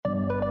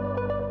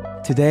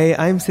Today,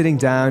 I'm sitting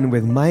down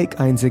with Mike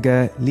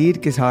Einziger,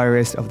 lead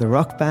guitarist of the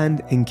rock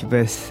band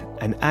Incubus,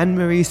 and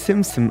Anne-Marie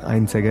Simpson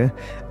Einziger,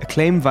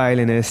 acclaimed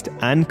violinist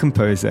and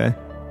composer.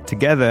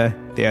 Together,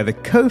 they are the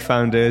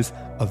co-founders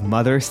of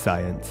Mother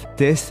Science.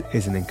 This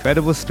is an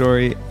incredible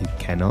story you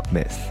cannot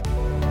miss.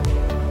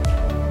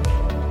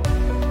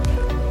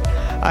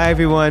 Hi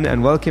everyone,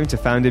 and welcome to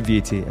Founded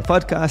Beauty, a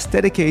podcast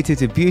dedicated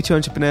to beauty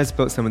entrepreneurs who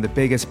built some of the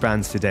biggest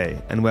brands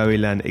today, and where we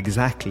learn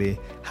exactly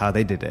how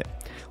they did it.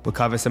 We'll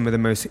cover some of the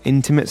most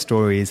intimate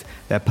stories,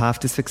 their path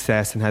to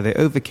success, and how they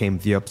overcame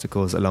the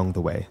obstacles along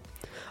the way.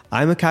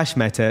 I'm Akash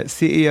Mehta,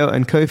 CEO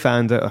and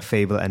co-founder of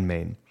Fable &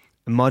 Mane,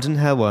 a modern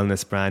hair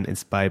wellness brand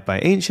inspired by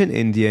ancient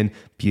Indian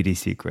beauty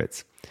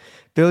secrets.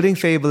 Building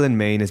Fable &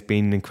 Mane has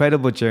been an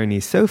incredible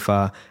journey so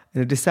far,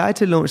 and I decided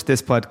to launch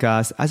this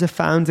podcast as a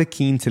founder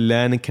keen to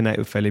learn and connect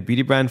with fellow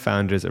beauty brand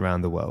founders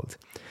around the world.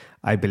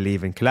 I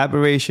believe in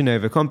collaboration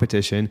over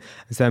competition,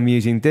 and so I'm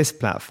using this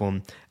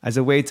platform as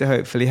a way to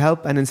hopefully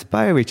help and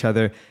inspire each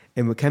other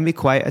in what can be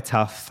quite a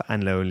tough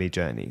and lonely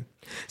journey.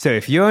 So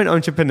if you're an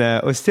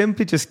entrepreneur or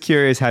simply just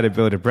curious how to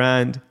build a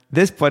brand,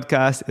 this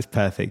podcast is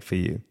perfect for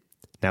you.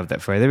 Now,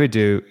 without further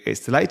ado,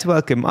 it's a delight to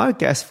welcome our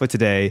guests for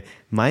today,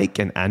 Mike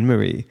and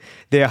Anne-Marie.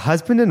 They are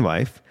husband and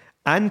wife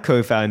and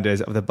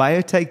co-founders of the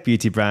biotech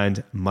beauty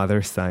brand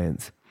Mother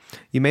Science.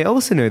 You may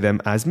also know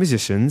them as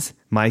musicians.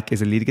 Mike is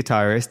a lead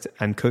guitarist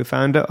and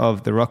co-founder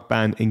of the rock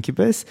band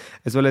Incubus,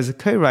 as well as a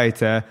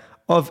co-writer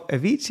of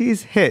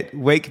Avicii's hit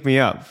Wake Me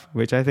Up,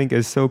 which I think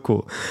is so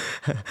cool.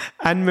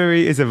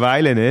 Anne-Marie is a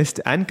violinist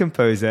and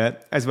composer,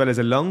 as well as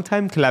a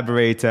longtime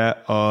collaborator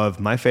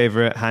of my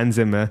favorite, Hans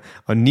Zimmer,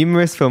 on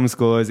numerous film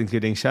scores,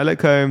 including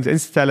Sherlock Holmes,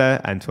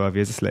 Interstellar, and 12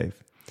 Years a Slave.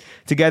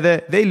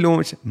 Together, they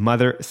launched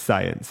Mother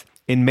Science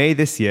in May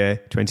this year,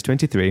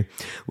 2023,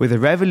 with a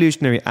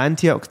revolutionary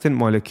antioxidant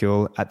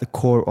molecule at the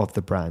core of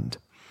the brand.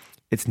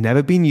 It's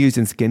never been used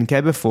in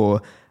skincare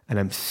before, and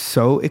I'm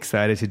so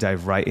excited to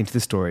dive right into the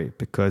story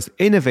because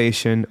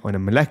innovation on a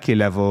molecular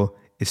level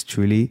is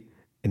truly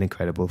an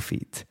incredible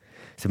feat.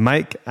 So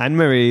Mike,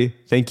 Anne-Marie,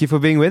 thank you for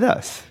being with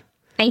us.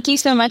 Thank you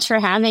so much for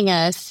having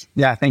us.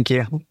 Yeah, thank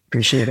you.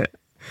 Appreciate it.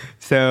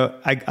 So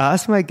I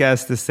asked my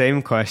guests the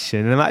same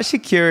question, and I'm actually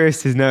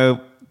curious to know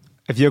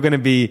if you're going to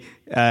be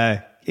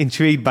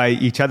intrigued by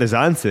each other's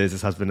answers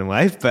as husband and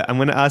wife, but I'm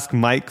going to ask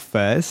Mike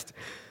first.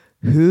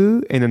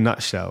 Who, in a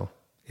nutshell,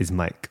 is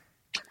Mike?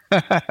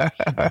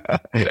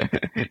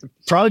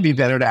 Probably be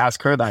better to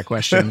ask her that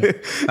question.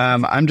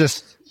 I'm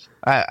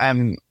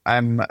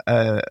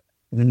a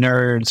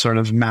nerd sort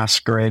of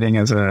masquerading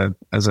as a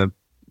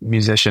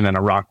musician in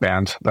a rock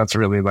band. That's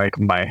really like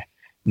my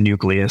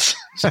nucleus.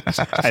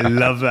 I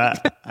love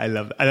that. And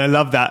I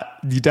love that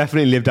you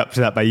definitely lived up to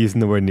that by using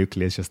the word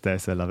nucleus just there.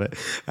 So I love it.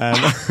 And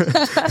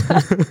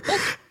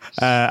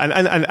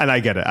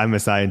I get it. I'm a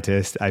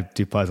scientist. I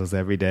do puzzles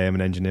every day. I'm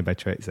an engineer by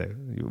trade. So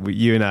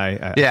you and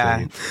I.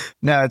 Yeah.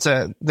 No,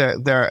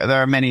 there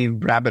are many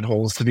rabbit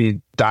holes to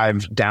be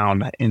dived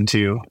down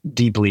into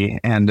deeply,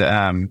 and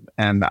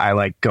I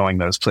like going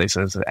those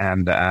places,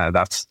 and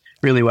that's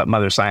really what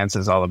Mother Science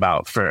is all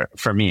about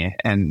for me.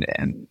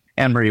 And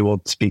Anne-Marie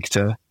will speak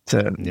to.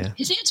 Yeah.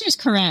 His answer is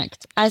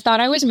correct. I thought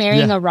I was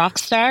marrying a rock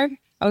star.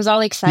 I was all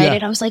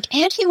excited. Yeah. I was like,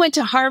 and he went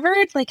to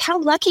Harvard? Like, how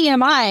lucky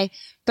am I?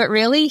 But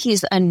really,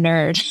 he's a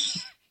nerd.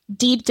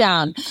 Deep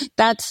down.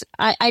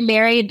 I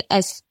married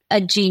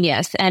a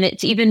genius. And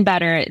it's even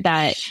better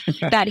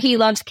that he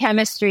loves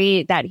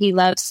chemistry, that he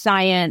loves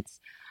science.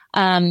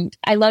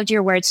 I loved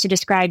your words to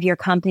describe your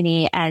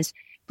company as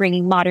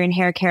bringing modern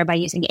hair care by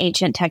using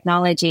ancient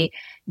technology.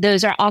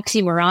 Those are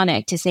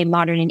oxymoronic to say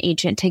modern and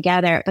ancient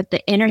together. But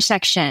the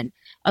intersection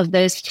of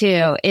those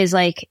two is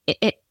like,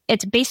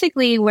 it's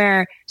basically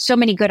where so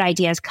many good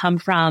ideas come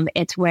from.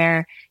 It's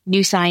where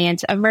new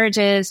science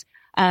emerges.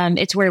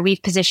 It's where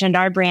we've positioned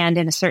our brand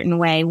in a certain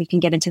way. We can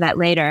get into that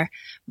later.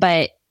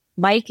 But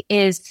Mike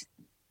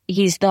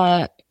he's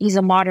a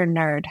modern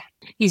nerd.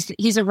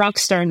 He's a rock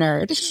star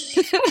nerd.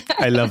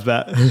 I love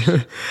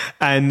that.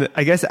 And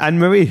I guess,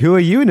 Anne-Marie, who are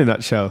you in a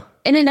nutshell?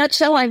 In a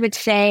nutshell, I would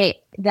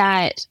say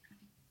that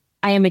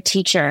I am a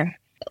teacher.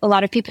 A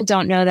lot of people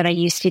don't know that I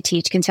used to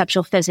teach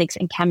conceptual physics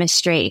and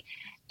chemistry.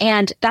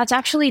 And that's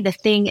actually the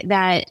thing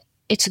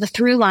it's the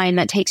through line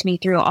that takes me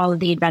through all of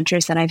the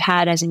adventures that I've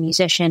had as a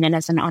musician and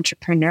as an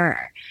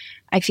entrepreneur.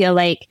 I feel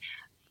like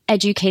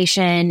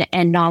education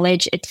and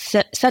knowledge, it's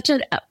such a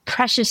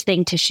precious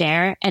thing to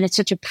share, and it's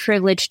such a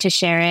privilege to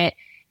share it.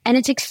 And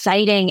it's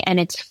exciting and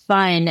it's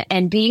fun,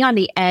 and being on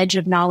the edge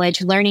of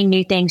knowledge, learning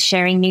new things,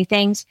 sharing new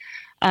things.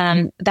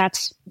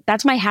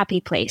 That's my happy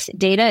place.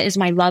 Data is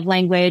my love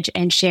language,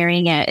 and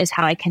sharing it is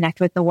how I connect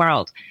with the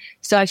world.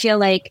 So I feel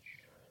like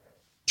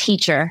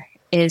teacher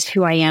is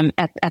who I am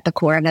at the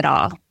core of it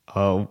all.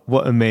 Oh,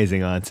 what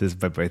amazing answers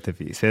by both of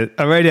you. So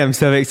already I'm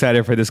so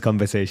excited for this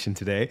conversation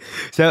today.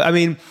 So, I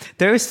mean,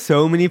 there are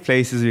so many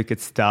places we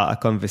could start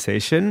a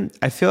conversation.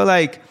 I feel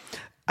like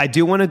I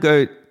do want to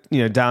go,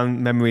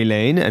 down memory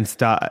lane and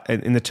start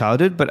in the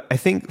childhood. But I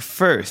think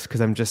first,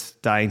 because I'm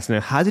just dying to know,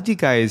 how did you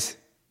guys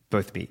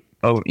both meet?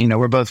 Oh,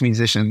 we're both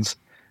musicians.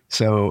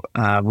 So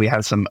we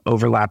had some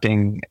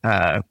overlapping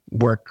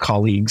work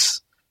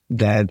colleagues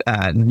that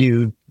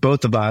knew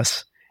both of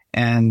us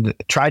and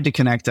tried to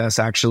connect us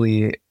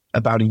actually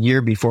about a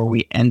year before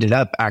we ended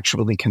up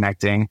actually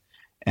connecting.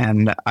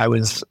 And I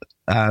was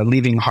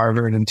leaving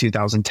Harvard in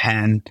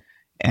 2010,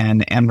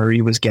 and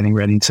Anne-Marie was getting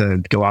ready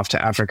to go off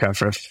to Africa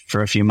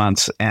for a few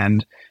months.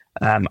 And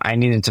I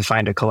needed to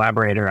find a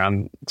collaborator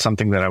on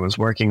something that I was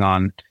working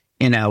on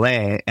in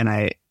LA. And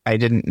I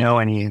didn't know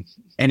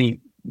any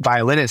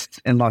violinists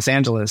in Los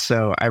Angeles.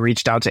 So I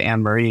reached out to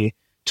Anne-Marie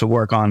to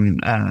work on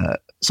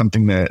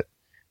something that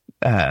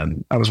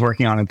I was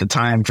working on at the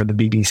time for the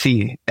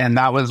BBC. And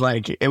that was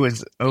like, it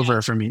was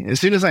over for me. As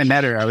soon as I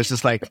met her, I was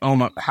just like,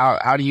 oh,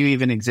 how do you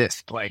even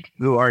exist? Like,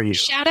 who are you?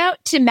 Shout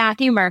out to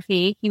Matthew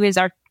Murphy. He was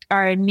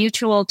our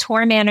mutual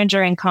tour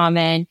manager in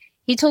common.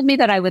 He told me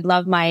that I would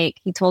love Mike.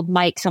 He told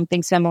Mike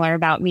something similar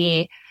about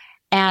me.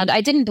 And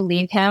I didn't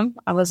believe him.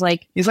 I was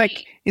like, he's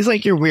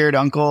like your weird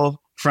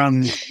uncle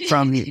from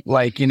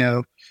like,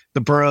 the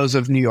boroughs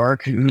of New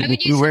York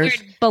who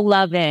wears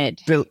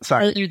beloved.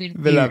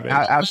 Beloved.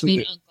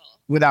 Absolutely.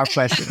 Without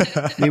question.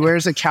 He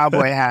wears a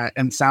cowboy hat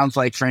and sounds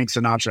like Frank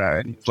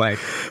Sinatra. He's like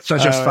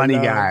such a funny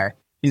guy.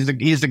 He's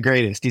the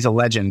greatest. He's a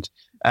legend.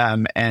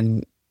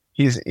 And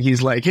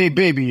he's like, hey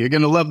baby, you're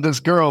going to love this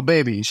girl,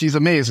 baby. She's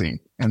amazing.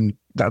 And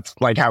that's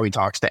like how he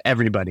talks to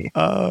everybody.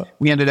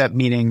 We ended up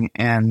meeting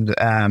and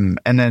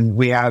then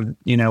we had,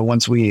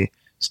 once we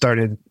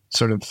started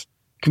sort of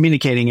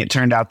communicating, it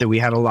turned out that we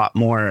had a lot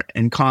more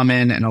in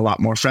common and a lot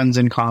more friends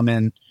in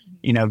common.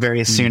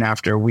 Very soon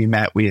after we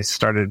met, we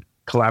started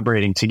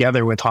collaborating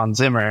together with Hans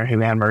Zimmer,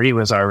 who Anne-Marie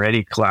was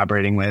already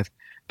collaborating with,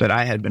 but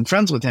I had been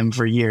friends with him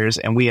for years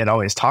and we had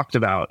always talked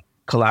about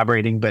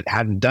collaborating, but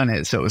hadn't done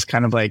it. So it was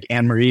kind of like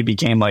Anne-Marie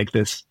became like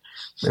this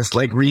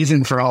like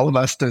reason for all of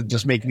us to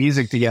just make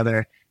music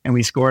together. And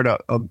we scored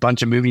a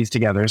bunch of movies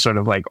together, sort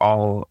of like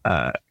all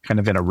kind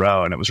of in a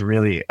row. And it was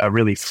really a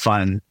really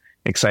fun,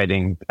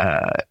 exciting,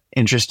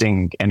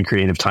 interesting and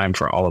creative time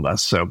for all of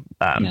us. So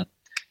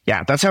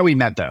yeah, that's how we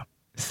met though.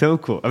 So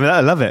cool. I mean,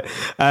 I love it.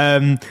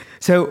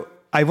 So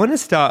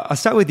I'll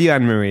start with you,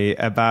 Anne-Marie,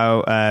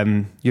 about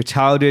your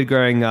childhood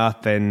growing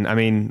up. And I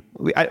mean,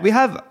 we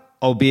have,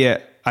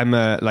 albeit I'm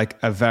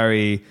a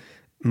very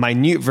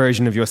minute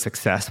version of your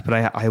success, but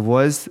I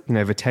was,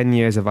 over 10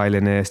 years a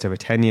violinist, over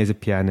 10 years a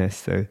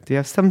pianist. So do you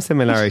have some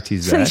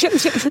similarities there?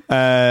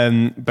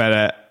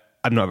 But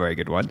I'm not a very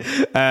good one.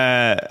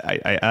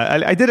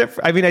 I did it.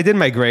 I mean, I did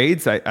my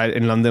grades.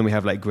 In London, we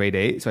have like grade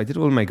 8. So I did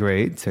all my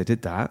grades. So I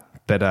did that.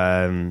 But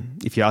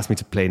if you ask me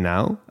to play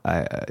now,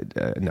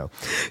 no.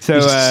 So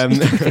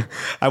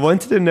I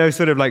wanted to know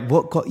sort of like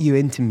what got you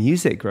into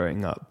music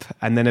growing up?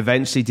 And then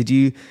eventually, did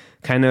you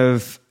kind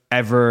of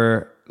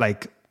ever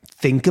like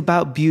think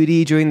about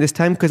beauty during this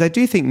time? Because I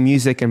do think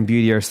music and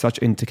beauty are such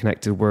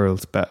interconnected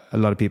worlds, but a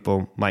lot of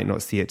people might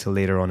not see it till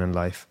later on in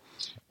life.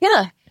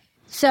 Yeah.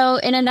 So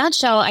in a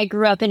nutshell, I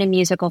grew up in a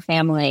musical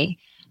family.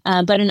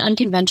 But an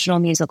unconventional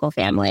musical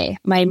family.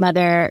 My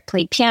mother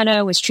played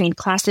piano, was trained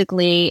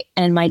classically,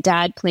 and my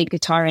dad played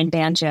guitar and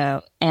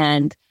banjo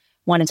and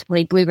wanted to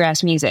play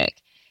bluegrass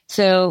music.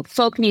 So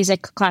folk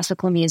music,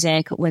 classical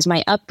music was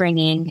my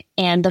upbringing,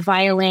 and the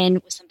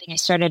violin was something I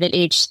started at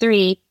age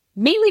 3,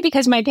 mainly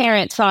because my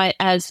parents saw it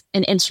as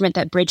an instrument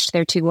that bridged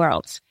their two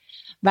worlds.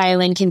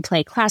 Violin can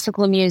play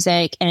classical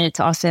music, and it's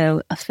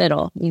also a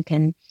fiddle. You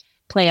can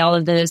play all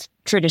of those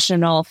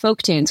traditional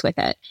folk tunes with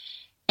it.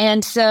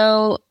 And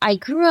so I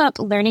grew up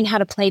learning how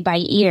to play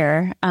by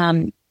ear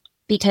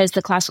because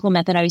the classical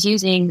method I was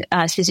using,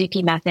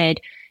 Suzuki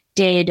method,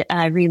 did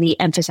really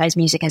emphasize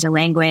music as a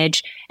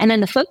language. And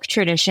then the folk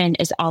tradition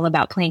is all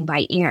about playing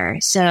by ear.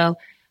 So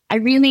I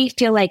really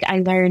feel like I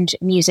learned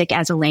music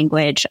as a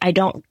language. I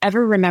don't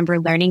ever remember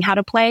learning how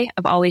to play.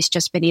 I've always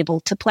just been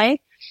able to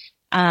play.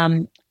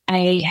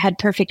 I had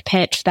perfect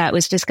pitch that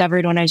was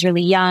discovered when I was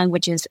really young,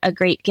 which is a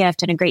great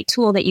gift and a great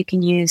tool that you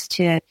can use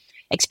to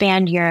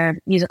expand your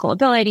musical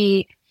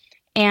ability.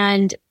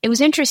 And it was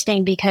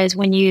interesting because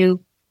when you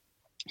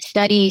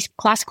study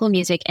classical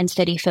music and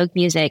study folk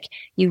music,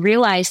 you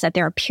realize that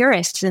there are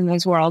purists in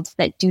those worlds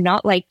that do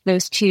not like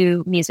those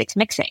two musics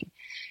mixing.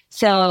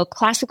 So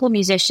classical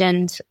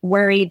musicians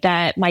worried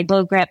that my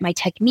bow grip, my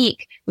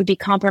technique would be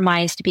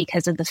compromised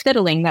because of the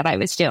fiddling that I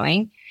was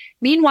doing.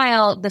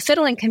 Meanwhile, the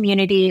fiddling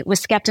community was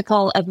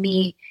skeptical of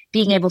me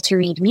being able to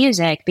read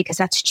music because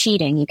that's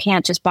cheating. You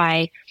can't just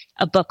buy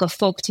a book of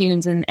folk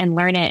tunes and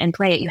learn it and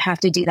play it. You have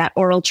to do that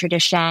oral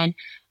tradition.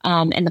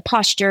 And the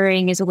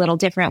posturing is a little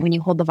different when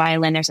you hold the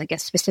violin. There's like a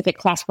specific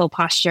classical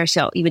posture.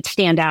 So you would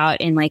stand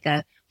out in like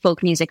a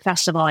folk music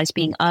festival as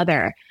being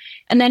other.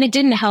 And then it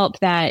didn't help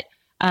that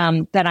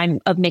I'm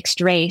of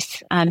mixed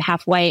race. I'm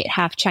half white,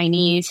 half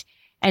Chinese.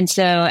 And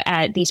so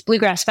at these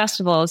bluegrass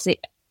festivals,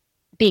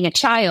 being a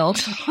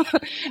child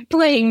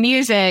playing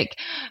music,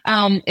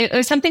 it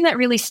was something that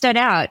really stood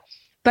out.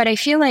 But I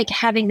feel like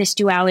having this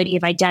duality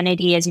of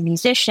identity as a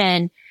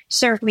musician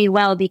served me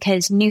well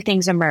because new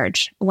things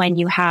emerge when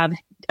you have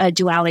a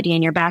duality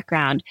in your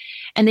background.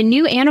 And the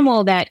new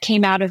animal that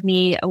came out of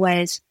me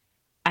was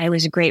I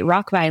was a great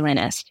rock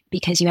violinist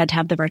because you had to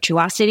have the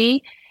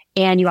virtuosity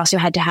and you also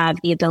had to have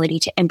the ability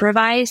to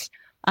improvise,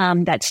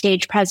 that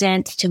stage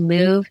presence, to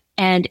move.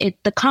 And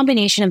the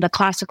combination of the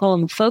classical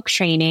and folk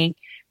training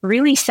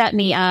really set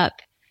me up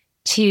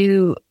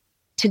to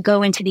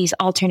go into these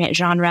alternate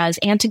genres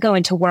and to go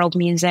into world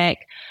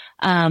music.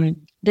 The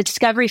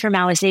discovery for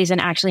Malice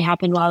actually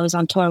happened while I was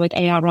on tour with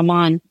A.R.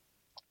 Rahman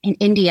in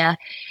India,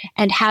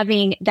 and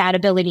having that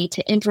ability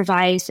to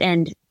improvise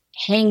and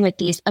hang with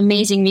these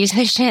amazing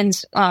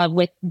musicians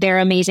with their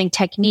amazing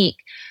technique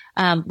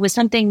was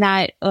something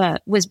that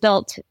was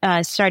built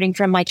starting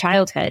from my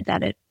childhood,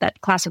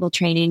 that classical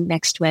training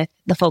mixed with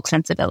the folk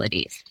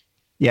sensibilities.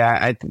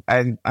 Yeah,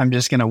 I'm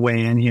just going to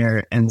weigh in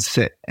here and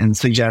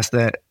suggest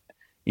that,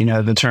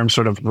 the term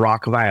sort of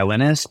rock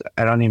violinist,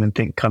 I don't even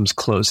think comes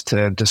close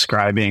to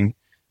describing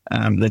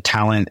the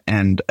talent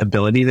and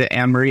ability that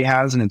Anne-Marie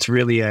has. And it's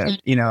really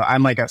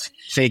I'm like a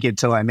fake it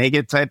till I make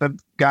it type of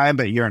guy,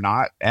 but you're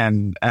not.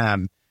 And,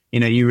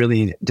 you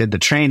really did the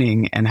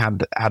training and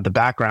had the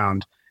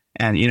background.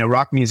 And,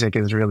 rock music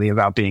is really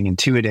about being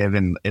intuitive,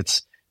 and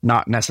it's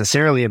not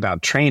necessarily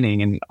about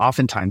training. And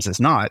oftentimes it's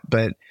not,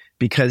 but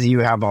because you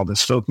have all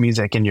this folk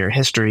music in your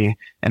history,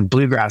 and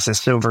bluegrass is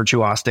so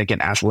virtuosic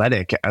and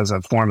athletic as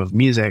a form of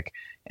music,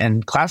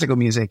 and classical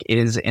music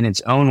is in its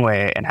own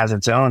way and has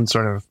its own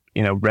sort of,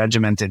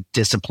 regimented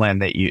discipline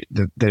that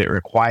it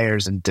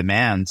requires and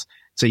demands.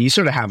 So you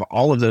sort of have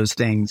all of those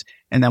things.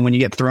 And then when you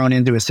get thrown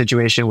into a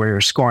situation where you're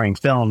scoring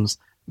films,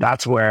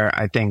 that's where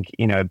I think,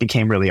 it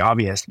became really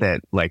obvious that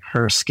like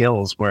her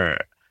skills were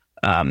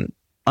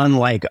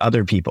unlike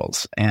other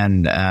people's.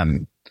 And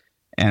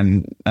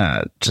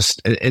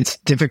just it's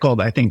difficult,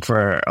 I think,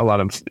 for a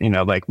lot of,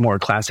 like more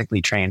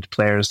classically trained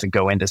players to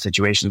go into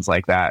situations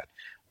like that.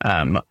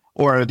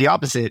 Or the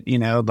opposite,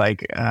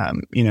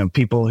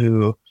 people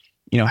who,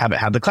 haven't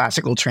had the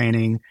classical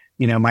training,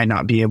 might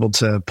not be able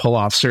to pull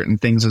off certain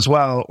things as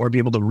well, or be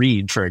able to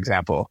read, for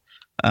example,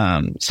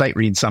 sight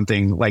read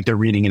something like they're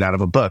reading it out of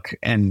a book.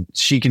 And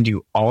she can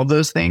do all of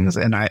those things.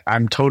 And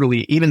I'm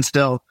totally, even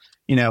still,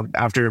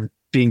 after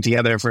being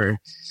together for,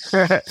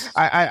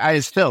 I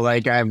still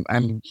like,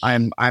 I'm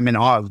in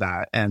awe of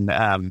that.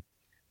 And,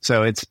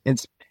 so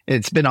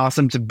it's been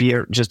awesome to be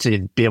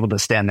able to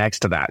stand next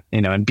to that,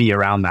 and be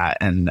around that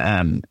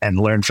and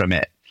learn from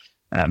it.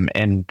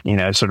 And,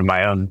 sort of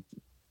my own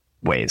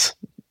ways.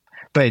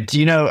 But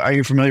are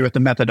you familiar with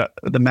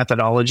the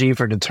methodology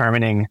for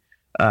determining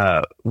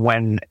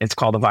when it's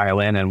called a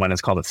violin and when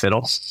it's called a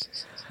fiddle?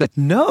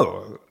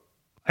 No,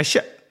 I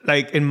should,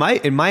 like in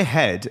my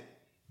head,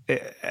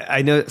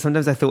 I know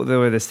sometimes I thought they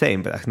were the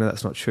same, but I know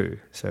that's not true.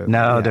 So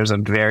no, yeah. There's a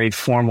very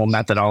formal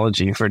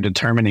methodology for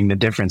determining the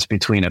difference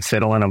between a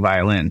fiddle and a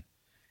violin.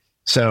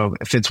 So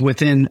if it's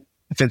within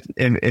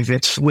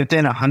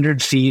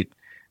 100 feet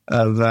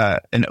of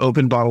an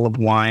open bottle of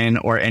wine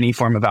or any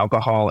form of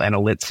alcohol and a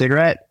lit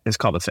cigarette, is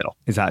called a fiddle.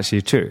 Is that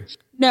actually true?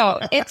 No,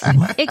 it's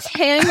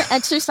him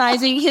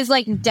exercising his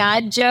like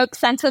dad joke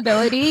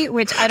sensibility,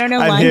 which I don't know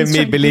why he's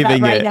trying to do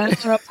that right now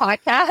for a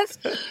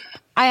podcast.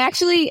 I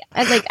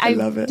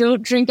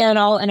don't drink at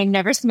all, and I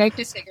never smoked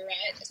a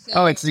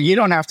cigarette. So. You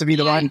don't have to be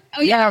the one.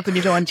 Oh, yeah. You don't have to be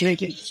the one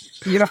drinking.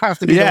 You don't have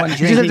to be the one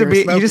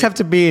drinking. You just have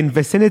to be in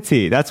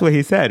vicinity. That's what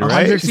he said,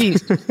 right? 100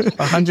 feet.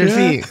 100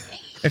 feet.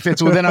 If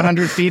it's within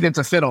 100 feet, it's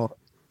a fiddle.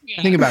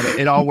 Yeah. Think about it.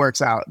 It all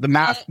works out. The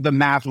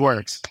math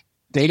works.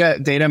 Data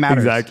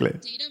matters. Exactly.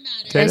 Data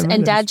matters.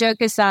 And dad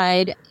joke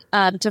aside,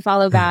 to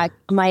follow back,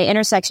 my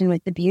intersection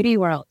with the beauty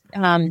world.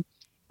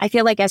 I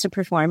feel like as a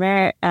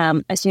performer,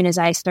 as soon as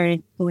I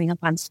started going up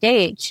on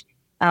stage,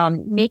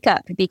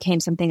 makeup became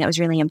something that was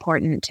really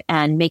important,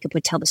 and makeup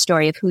would tell the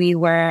story of who you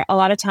were. A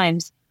lot of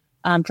times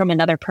from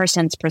another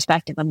person's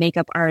perspective, a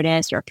makeup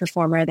artist or a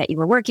performer that you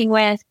were working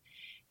with.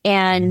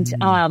 And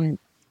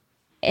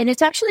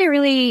it's actually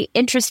really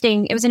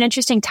interesting. It was an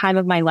interesting time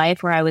of my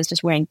life where I was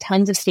just wearing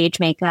tons of stage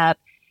makeup,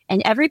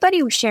 and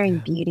everybody was sharing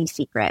beauty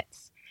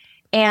secrets.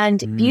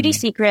 And beauty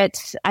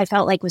secrets, I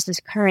felt like, was this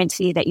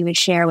currency that you would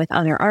share with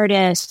other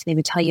artists. They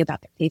would tell you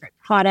about their favorite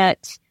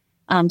products.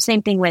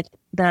 Same thing with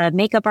the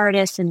makeup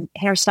artists and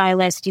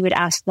hairstylists. You would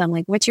ask them,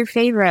 like, what's your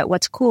favorite?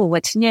 What's cool?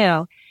 What's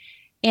new?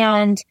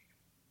 And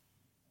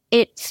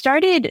it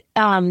started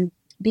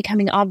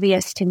becoming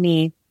obvious to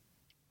me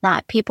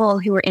that people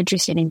who were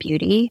interested in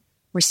beauty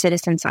were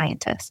citizen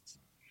scientists.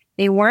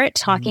 They weren't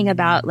talking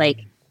about like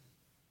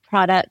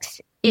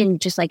products in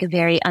just like a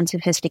very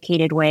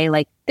unsophisticated way,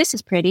 like, this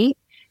is pretty.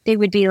 They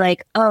would be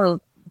like,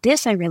 oh,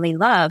 this I really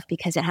love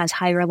because it has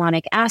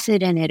hyaluronic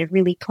acid in it. It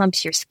really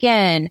plumps your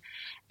skin.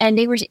 And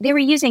they were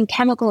using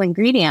chemical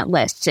ingredient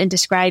lists and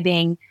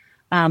describing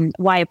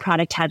why a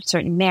product had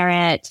certain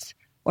merits,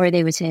 or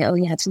they would say, oh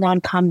yeah, it's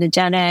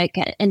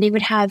non-comedogenic. And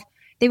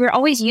they were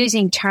always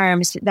using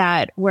terms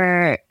that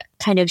were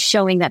kind of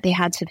showing that they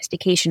had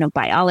sophistication of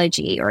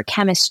biology or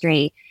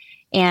chemistry.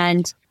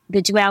 And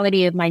the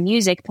duality of my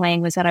music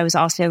playing was that I was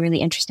also really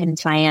interested in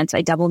science.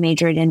 I double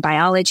majored in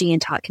biology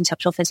and taught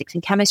conceptual physics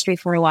and chemistry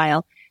for a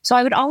while. So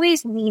I would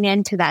always lean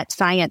into that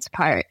science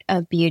part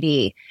of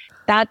beauty.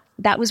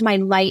 That was my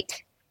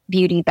light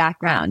beauty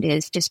background,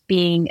 is just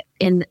being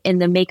in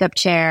the makeup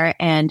chair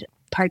and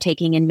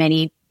partaking in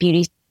many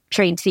beauty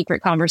trade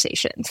secret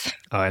conversations.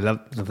 Oh, I love.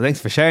 Thanks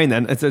for sharing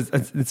that.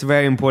 It's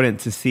very important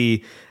to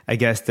see, I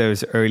guess,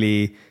 those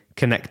early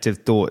connective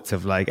thoughts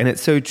of like, and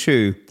it's so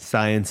true.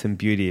 Science and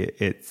beauty,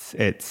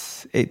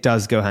 it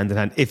does go hand in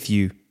hand if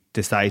you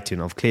decide to.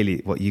 And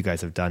clearly, what you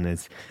guys have done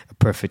is a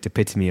perfect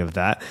epitome of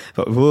that.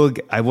 But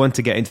I want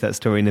to get into that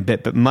story in a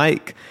bit. But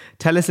Mike,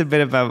 tell us a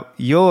bit about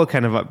your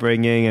kind of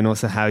upbringing and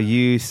also how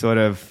you sort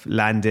of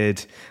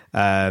landed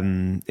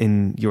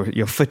in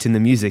your foot in the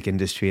music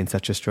industry in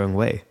such a strong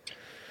way.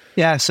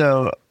 Yeah,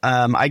 so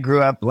I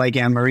grew up like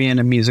Anne-Marie in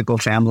a musical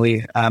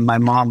family. My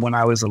mom, when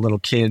I was a little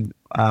kid,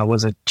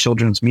 was a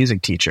children's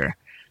music teacher.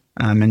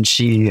 And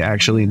she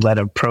actually led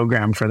a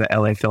program for the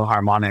LA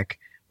Philharmonic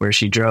where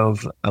she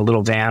drove a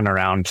little van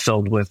around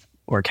filled with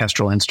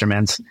orchestral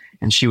instruments,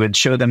 and she would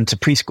show them to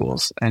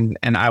preschools. And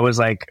I was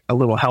like a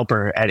little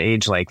helper at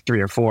age like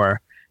 3 or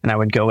 4, and I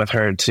would go with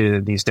her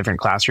to these different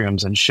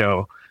classrooms and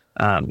show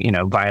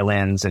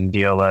violins and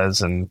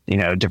violas and,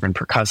 different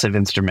percussive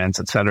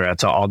instruments, et cetera,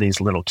 to all these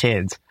little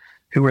kids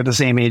who were the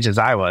same age as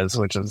I was,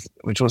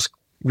 which was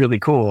really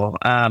cool.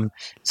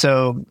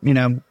 So,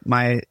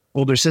 my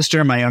older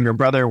sister, my younger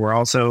brother were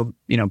also,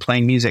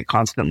 playing music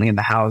constantly in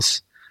the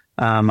house.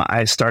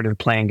 I started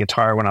playing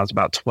guitar when I was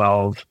about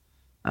 12,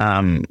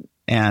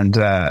 and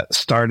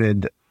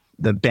started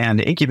the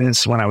band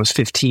Incubus when I was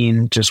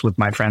 15, just with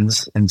my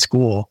friends in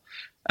school.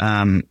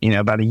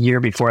 About a year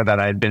before that,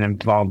 I had been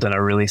involved in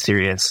a really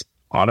serious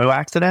auto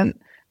accident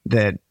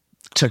that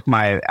took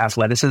my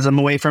athleticism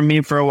away from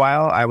me for a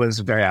while. I was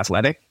very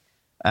athletic.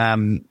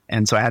 And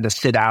so I had to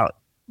sit out,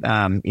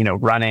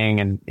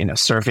 running and,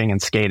 surfing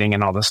and skating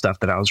and all the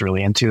stuff that I was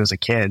really into as a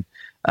kid.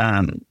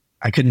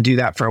 I couldn't do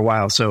that for a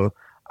while. So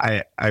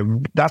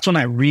that's when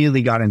I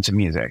really got into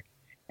music.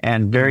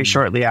 And very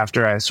shortly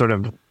after I sort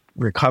of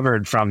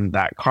recovered from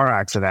that car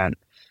accident,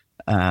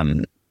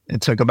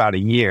 it took about a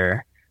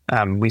year.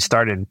 We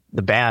started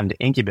the band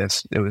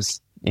Incubus. It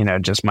was,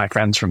 just my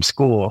friends from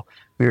school.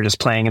 We were just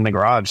playing in the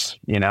garage,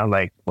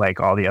 like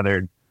all the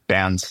other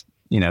bands,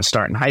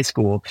 start in high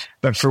school.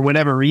 But for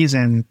whatever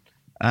reason,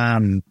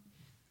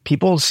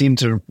 people seemed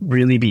to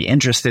really be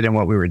interested in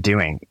what we were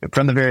doing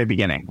from the very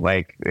beginning.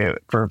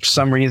 For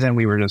some reason,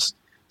 we were just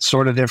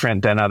sort of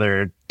different than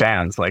other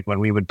bands. Like when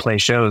we would play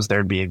shows,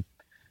 there'd be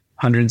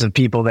hundreds of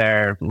people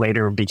there,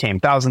 later became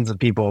thousands of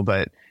people.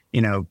 But,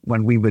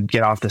 when we would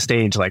get off the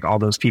stage, like all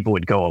those people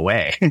would go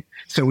away.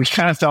 So we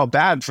kind of felt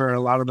bad for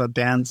a lot of the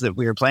bands that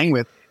we were playing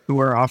with, who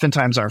were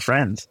oftentimes our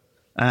friends.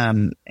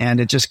 And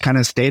it just kind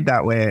of stayed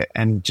that way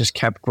and just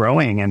kept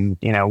growing. And,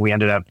 we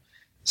ended up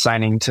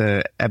signing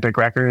to Epic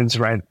Records,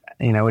 right?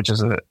 Which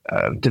is a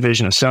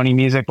division of Sony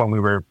Music when we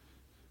were,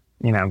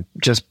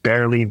 just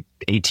barely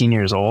 18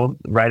 years old,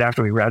 right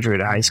after we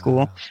graduated high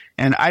school.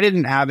 And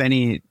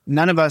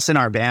none of us in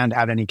our band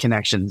had any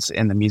connections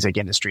in the music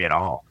industry at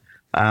all.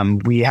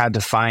 We had to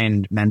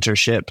find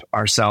mentorship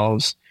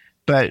ourselves,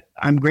 but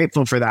I'm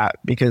grateful for that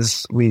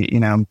because we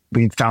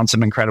found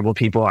some incredible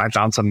people. I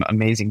found some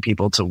amazing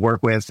people to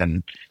work with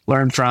and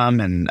learn from.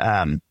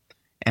 And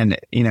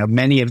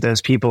many of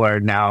those people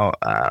are now,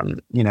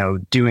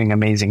 doing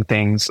amazing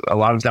things. A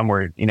lot of them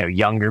were,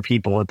 younger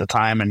people at the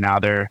time, and now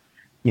they're,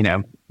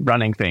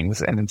 running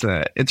things. And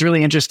it's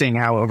really interesting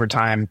how over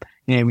time,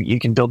 you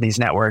can build these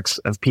networks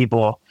of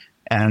people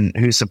and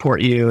who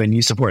support you and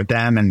you support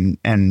them.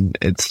 And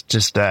it's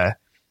just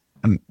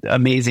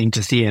amazing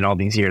to see it all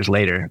these years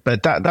later.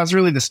 But that's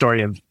really the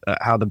story of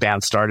how the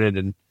band started.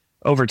 And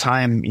over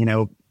time,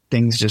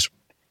 things just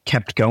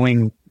kept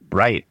going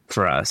right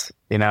for us,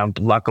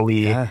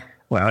 luckily,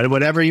 well,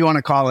 whatever you want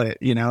to call it,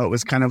 it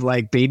was kind of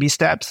like baby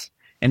steps,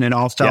 and it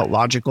all felt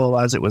logical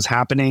as it was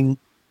happening.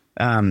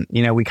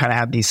 We kind of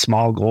had these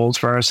small goals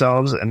for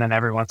ourselves, and then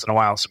every once in a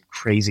while, some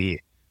crazy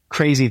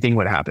thing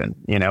would happen,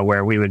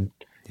 where we would,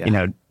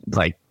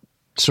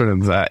 sort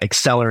of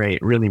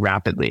accelerate really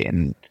rapidly.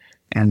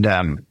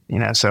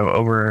 So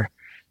over,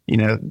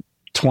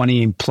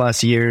 20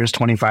 plus years,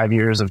 25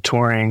 years of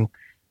touring,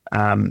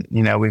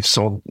 we've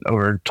sold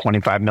over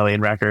 25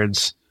 million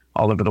records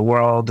all over the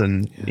world.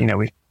 And,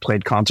 we've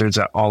played concerts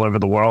all over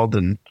the world,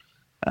 and,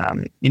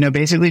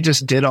 basically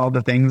just did all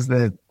the things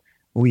that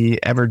we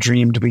ever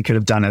dreamed we could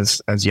have done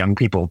as young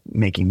people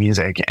making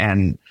music.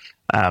 And,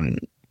 and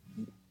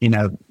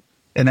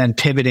then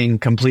pivoting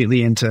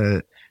completely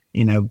into,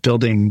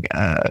 building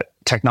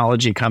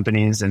technology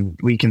companies. And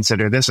we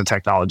consider this a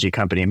technology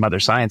company.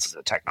 Mother Science is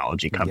a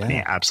technology company.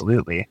 Yeah.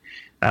 Absolutely.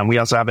 We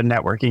also have a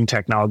networking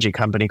technology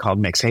company called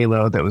Mix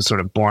Halo that was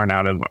sort of born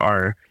out of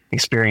our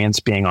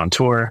experience being on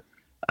tour.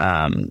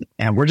 And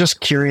we're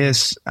just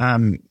curious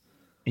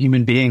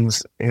human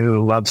beings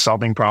who love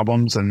solving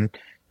problems and,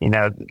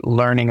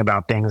 learning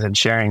about things and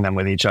sharing them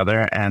with each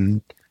other.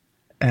 And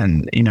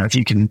if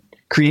you can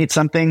create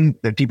something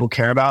that people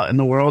care about in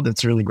the world,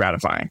 it's really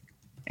gratifying.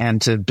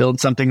 And to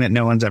build something that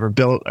no one's ever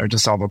built, or to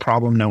solve a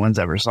problem no one's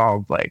ever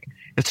solved,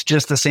 it's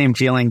just the same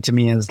feeling to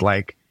me as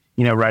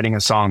writing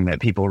a song that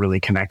people really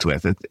connect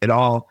with. It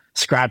all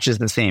scratches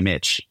the same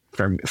itch.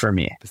 for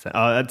me.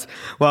 Oh, that's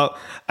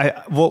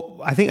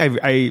I think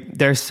I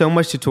there's so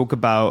much to talk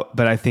about,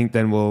 but I think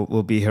then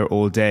we'll be here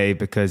all day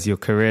because your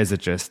careers are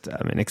just,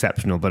 I mean,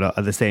 exceptional. But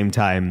at the same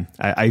time,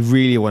 I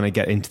really want to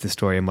get into the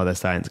story of Mother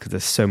Science because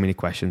there's so many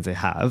questions I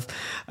have.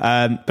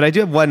 But I do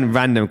have one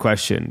random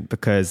question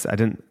because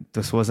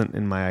this wasn't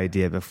in my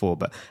idea before.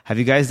 But have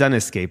you guys done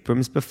escape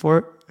rooms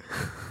before?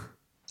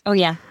 Oh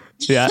yeah.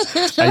 Yeah.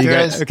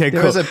 Okay, cool.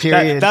 There was a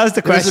period. That was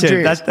the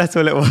question. That's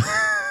all it was.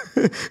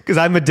 Because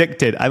I'm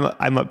addicted.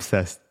 I'm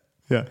obsessed.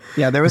 Yeah.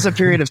 Yeah. There was a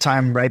period of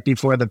time right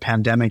before the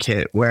pandemic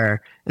hit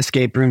where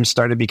escape rooms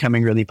started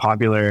becoming really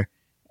popular.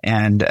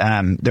 And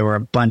there were a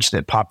bunch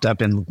that popped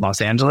up in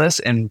Los Angeles,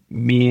 and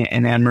me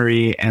and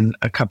Anne-Marie and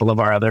a couple of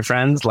our other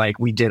friends, like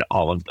we did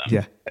all of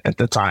them at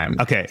the time.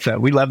 Okay. So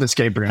we love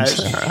escape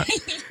rooms.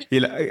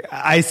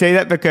 I say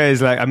that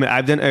because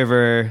I've done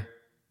over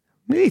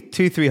maybe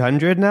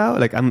 200-300 now.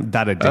 Like I'm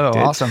that addicted. Oh,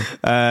 awesome.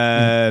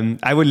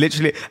 I would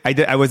literally,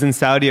 I was in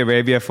Saudi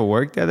Arabia for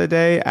work the other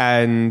day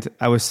and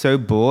I was so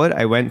bored.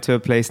 I went to a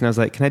place and I was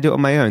like, can I do it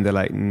on my own? They're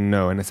like,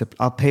 no. And I said,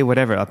 I'll pay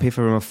whatever. I'll pay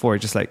for room of 4.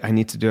 Just like, I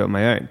need to do it on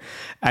my own.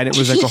 And it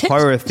was like a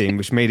horror theme,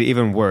 which made it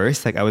even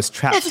worse. Like I was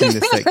trapped in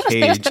this like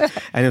cage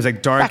and it was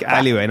like dark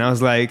alleyway. And I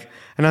was like,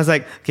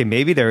 okay,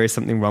 maybe there is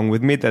something wrong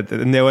with me.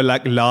 And they were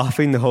like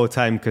laughing the whole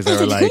time because they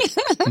were like,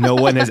 no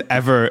one has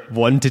ever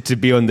wanted to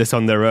be on this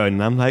on their own.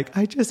 And I'm like,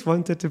 I just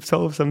wanted to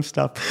solve some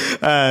stuff.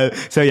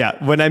 So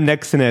yeah, when I'm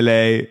next in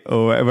LA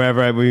or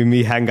wherever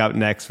we hang out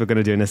next, we're going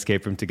to do an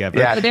escape room together.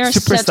 Yeah, there are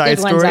such good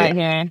ones out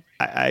here.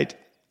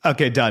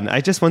 Okay, done. I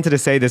just wanted to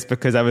say this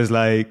because I was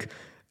like,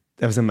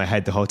 that was in my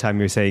head the whole time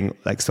you were saying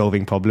like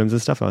solving problems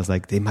and stuff. I was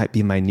like, they might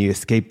be my new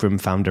escape room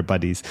founder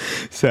buddies.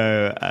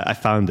 So I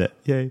found it.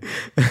 Yay.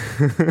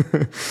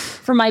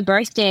 For my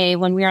birthday,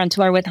 when we were on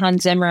tour with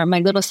Hans Zimmer, my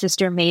little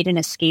sister made an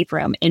escape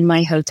room in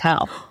my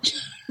hotel.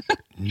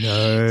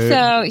 No.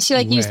 So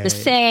she used the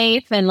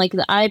safe and like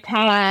the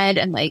iPad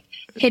and like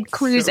hid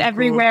clues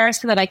everywhere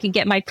so that I could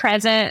get my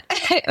present.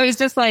 It was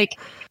just like,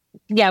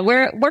 yeah,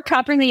 we're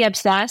properly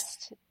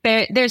obsessed.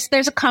 There's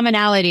a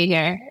commonality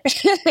here.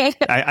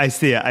 I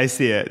see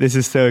it. This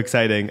is so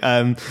exciting.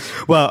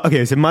 Well,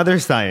 okay, so Mother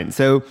Science.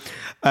 So,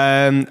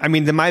 I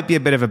mean, there might be a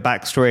bit of a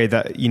backstory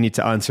that you need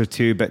to answer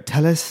to, but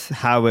tell us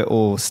how it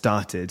all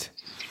started.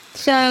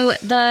 So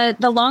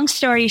the long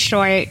story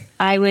short,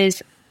 I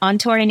was on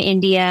tour in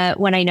India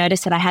when I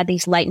noticed that I had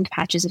these lightened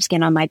patches of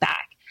skin on my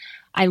back.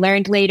 I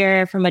learned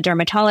later from a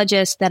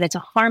dermatologist that it's a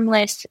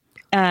harmless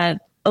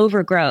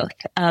overgrowth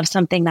of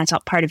something that's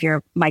not part of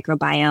your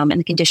microbiome, and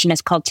the condition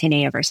is called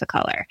tinea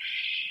versicolor.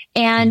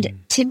 And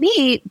to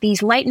me,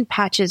 these lightened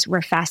patches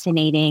were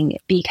fascinating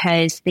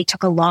because they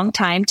took a long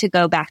time to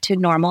go back to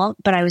normal,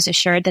 but I was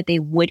assured that they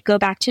would go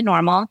back to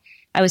normal.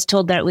 I was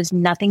told that it was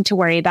nothing to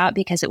worry about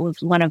because it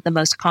was one of the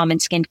most common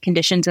skin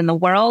conditions in the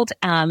world,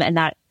 and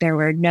that there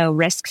were no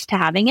risks to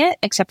having it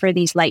except for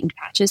these lightened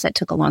patches that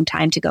took a long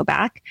time to go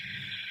back.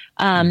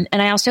 And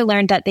I also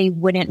learned that they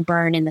wouldn't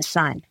burn in the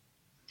sun.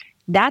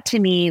 That to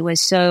me was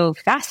so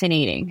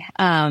fascinating.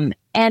 And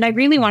I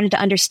really wanted to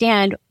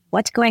understand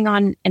what's going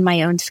on in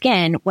my own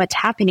skin, what's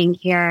happening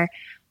here.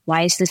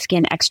 Why is the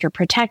skin extra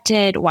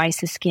protected? Why is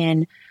the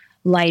skin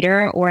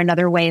lighter? Or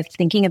another way of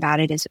thinking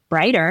about it is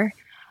brighter.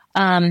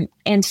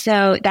 And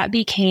so that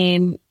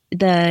became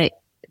the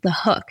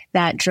hook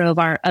that drove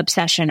our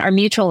obsession, our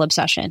mutual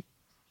obsession.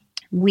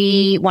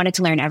 We wanted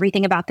to learn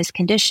everything about this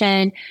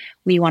condition.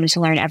 We wanted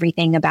to learn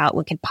everything about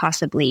what could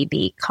possibly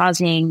be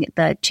causing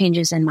the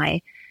changes in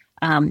my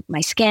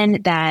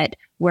skin that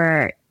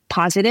were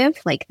positive,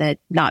 like the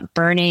not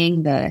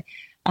burning, the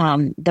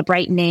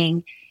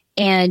brightening.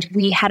 And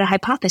we had a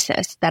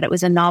hypothesis that it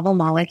was a novel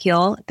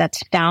molecule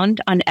that's found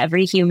on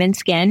every human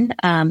skin,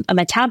 a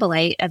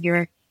metabolite of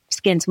your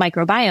skin's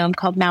microbiome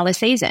called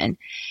malisasin.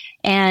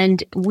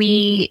 And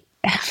I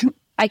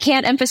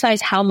can't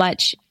emphasize how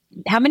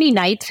many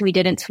nights we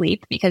didn't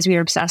sleep because we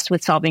were obsessed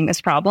with solving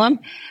this problem.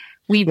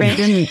 We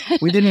didn't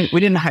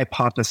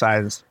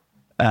hypothesize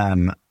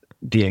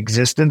the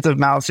existence of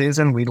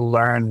malisasin. We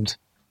learned,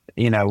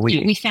 we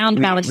found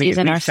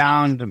malisasin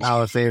ourselves. We found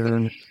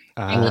malisasin.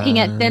 Looking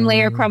at thin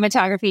layer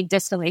chromatography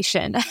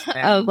distillation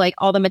of like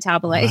all the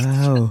metabolites.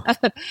 Wow.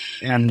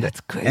 and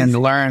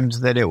learned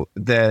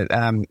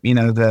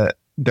that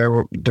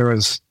there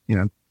was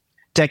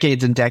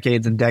decades and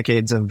decades and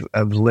decades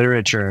of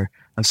literature,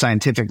 of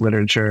scientific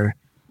literature,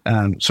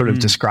 sort of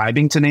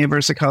describing tinea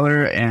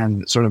versicolor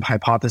and sort of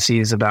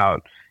hypotheses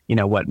about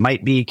what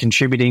might be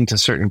contributing to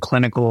certain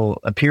clinical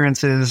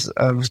appearances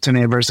of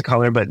tinea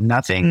versicolor, but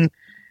nothing.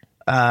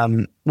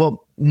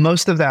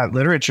 Most of that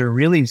literature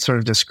really sort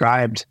of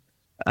described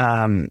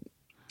the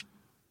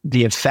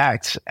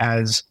effect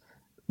as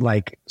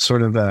like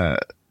sort of a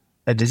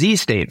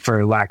disease state,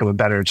 for lack of a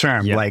better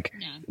term. Yeah. Like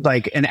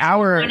an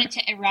hour. Nobody wanted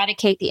to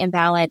eradicate the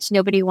imbalance.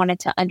 Nobody wanted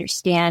to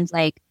understand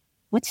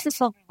what's the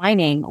silver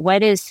lining?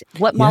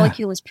 What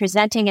molecule is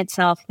presenting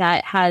itself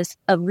that has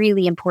a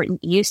really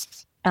important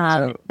use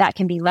that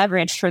can be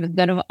leveraged for the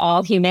good of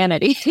all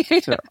humanity.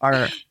 So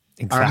our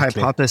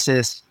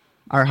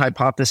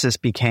hypothesis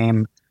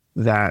became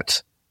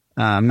that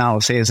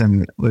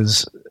Malasazen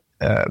was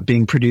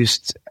being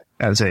produced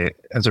as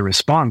a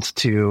response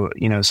to,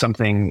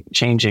 something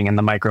changing in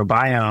the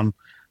microbiome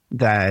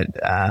that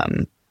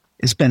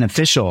is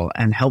beneficial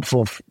and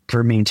helpful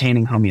for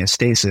maintaining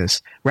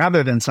homeostasis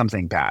rather than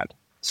something bad.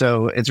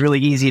 So it's really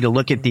easy to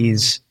look at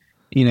these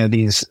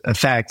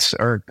effects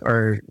or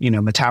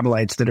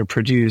metabolites that are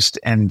produced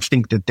and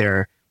think that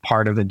they're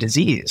part of a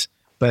disease.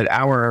 But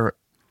our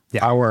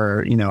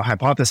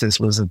hypothesis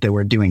was that they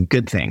were doing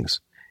good things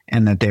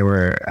and that they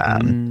were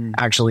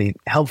actually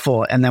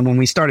helpful. And then when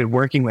we started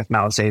working with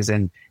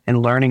Malasazen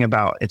and learning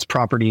about its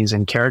properties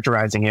and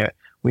characterizing it,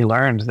 we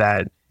learned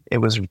that it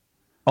was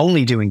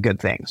only doing good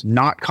things,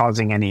 not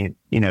causing any,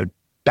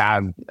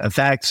 bad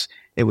effects.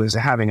 It was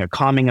having a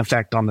calming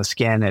effect on the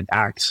skin. It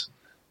acts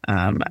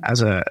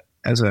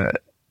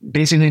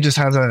basically just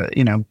has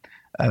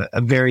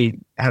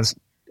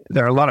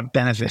there are a lot of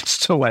benefits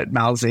to what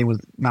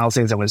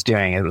Malasazen was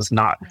doing. It was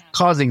not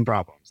causing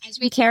problems. As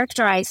we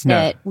characterized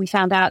it, we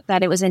found out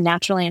that it was a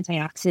natural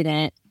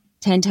antioxidant,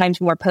 10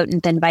 times more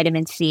potent than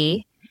vitamin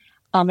C,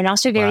 and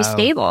also very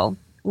stable,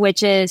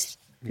 which is,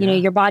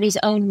 your body's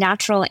own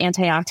natural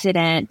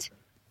antioxidant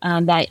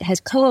that has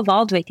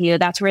co-evolved with you.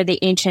 That's where the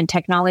ancient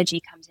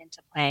technology comes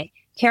into play.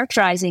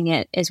 Characterizing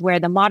it is where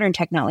the modern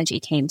technology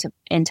came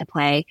into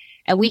play.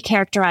 And we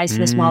characterized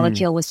this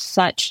molecule with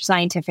such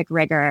scientific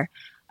rigor.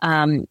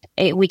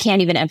 We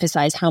can't even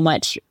emphasize how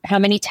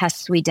many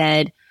tests we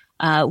did.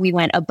 We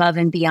went above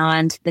and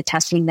beyond the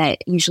testing that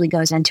usually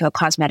goes into a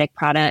cosmetic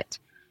product.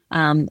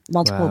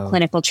 Multiple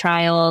clinical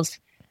trials,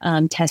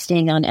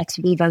 testing on ex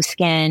vivo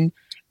skin,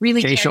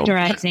 really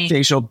characterizing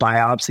facial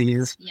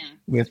biopsies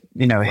with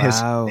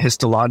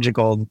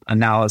histological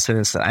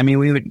analysis. I mean,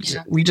 we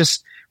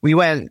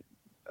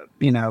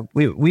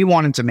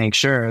wanted to make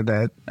sure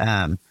that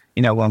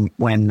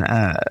when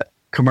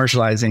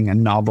commercializing a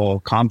novel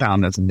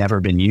compound that's never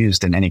been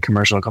used in any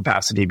commercial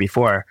capacity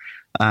before,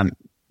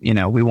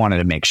 we wanted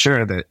to make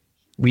sure that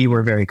we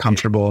were very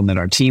comfortable and that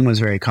our team was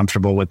very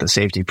comfortable with the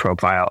safety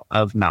profile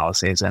of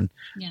Malasazen.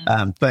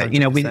 But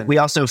we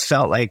also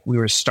felt like we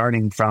were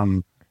starting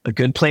from a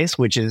good place,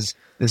 which is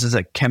this is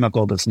a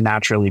chemical that's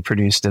naturally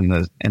produced in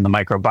the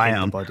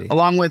microbiome,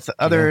 along with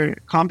other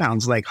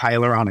compounds like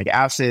hyaluronic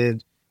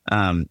acid,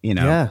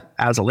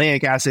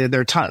 azelaic acid.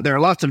 There are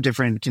lots of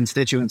different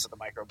constituents of the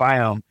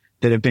microbiome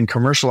that have been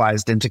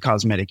commercialized into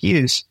cosmetic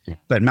use,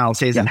 but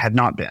Malasazen had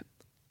not been.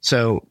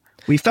 So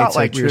we felt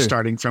like we were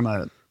starting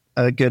from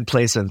a good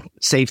place of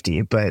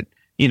safety, but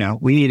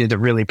we needed to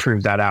really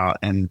prove that out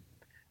and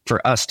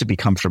for us to be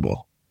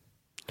comfortable.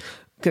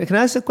 Can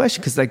I ask a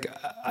question? Because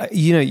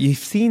you've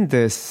seen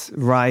this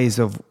rise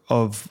of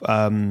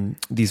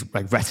these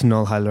like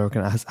retinol,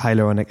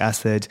 hyaluronic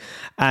acid,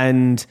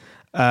 and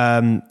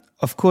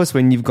of course,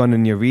 when you've gone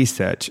in your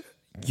research,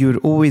 you would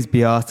always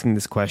be asking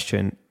this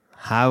question: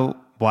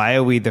 why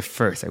are we the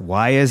first? Like,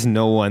 why has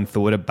no one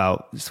thought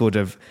about sort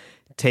of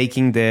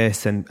taking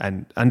this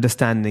and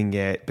understanding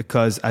it?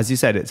 Because, as you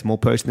said, it's more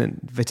potent than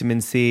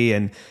vitamin C,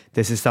 and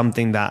this is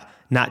something that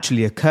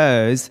naturally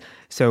occurs.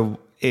 So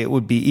it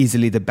would be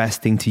easily the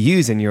best thing to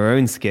use in your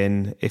own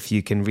skin if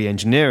you can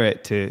re-engineer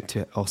it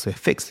to also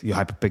fix your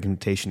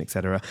hyperpigmentation,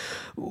 etc.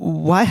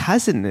 Why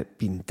hasn't it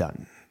been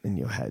done in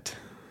your head?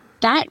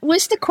 That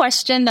was the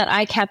question that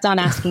I kept on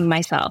asking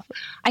myself.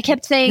 I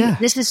kept saying,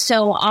 this is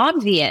so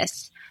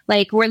obvious.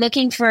 Like, we're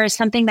looking for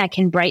something that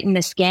can brighten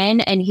the skin,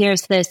 and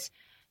here's this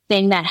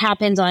thing that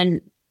happens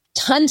on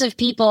tons of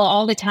people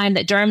all the time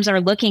that derms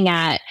are looking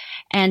at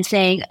and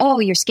saying,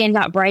 oh, your skin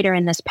got brighter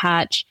in this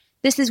patch.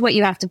 This is what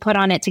you have to put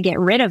on it to get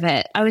rid of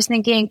it. I was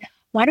thinking,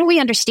 why don't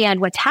we understand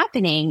what's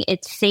happening?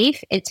 It's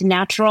safe. It's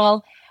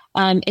natural.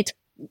 It's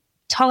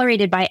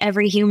tolerated by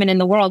every human in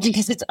the world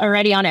because it's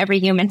already on every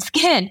human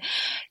skin.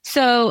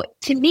 So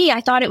to me,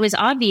 I thought it was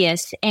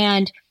obvious.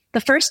 And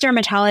the first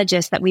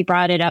dermatologist that we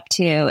brought it up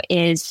to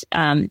is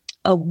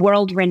a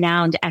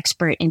world-renowned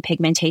expert in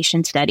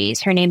pigmentation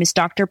studies. Her name is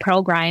Dr.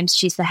 Pearl Grimes.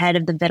 She's the head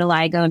of the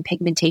Vitiligo and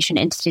Pigmentation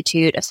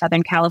Institute of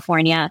Southern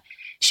California.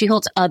 She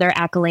holds other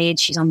accolades.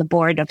 She's on the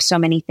board of so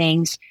many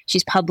things.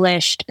 She's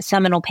published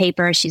seminal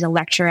papers. She's a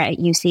lecturer at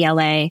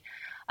UCLA.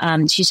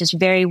 She's just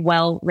very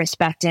well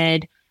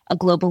respected, a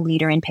global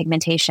leader in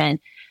pigmentation.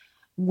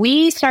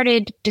 We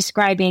started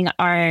describing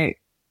our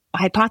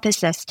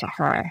hypothesis to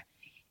her.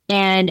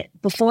 And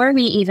before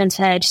we even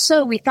said,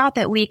 so we thought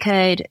that we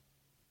could,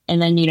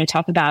 and then,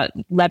 talk about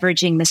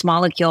leveraging this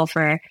molecule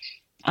for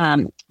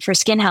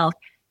skin health,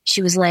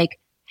 she was like,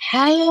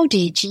 how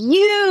did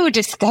you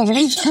discover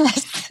this?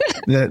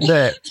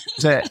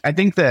 I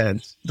think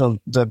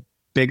the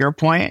bigger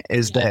point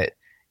is that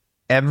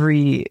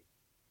every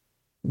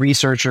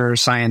researcher,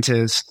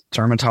 scientist,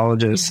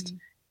 dermatologist,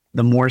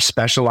 the more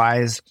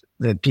specialized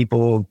that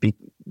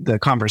the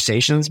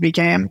conversations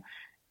became,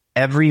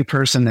 every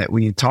person that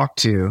we talked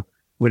to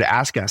would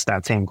ask us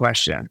that same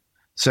question.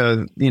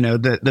 So,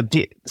 it's,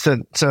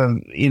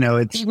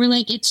 they were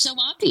like, it's so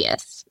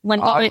obvious.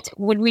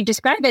 When we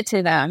describe it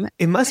to them,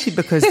 it must be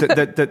because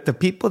the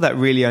people that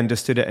really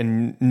understood it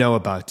and know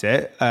about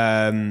it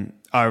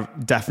are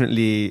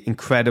definitely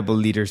incredible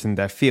leaders in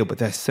their field, but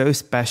they're so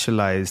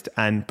specialized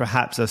and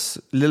perhaps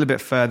a little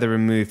bit further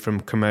removed from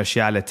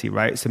commerciality,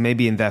 right? So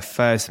maybe in their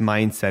first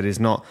mindset is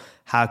not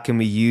how can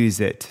we use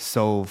it to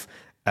solve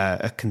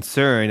a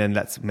concern and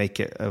let's make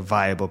it a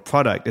viable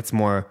product. It's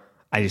more,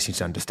 I just need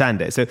to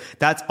understand it. So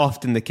that's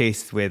often the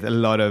case with a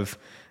lot of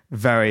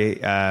very,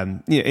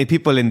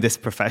 people in this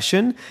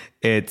profession.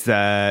 It's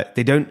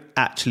they don't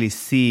actually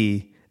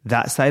see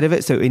that side of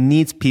it. So it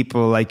needs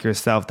people like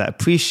yourself that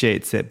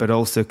appreciates it, but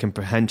also can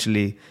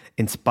potentially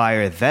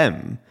inspire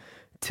them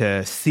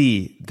to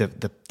see the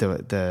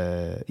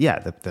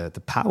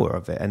power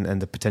of it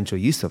and the potential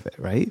use of it,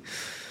 right?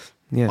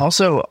 Yeah.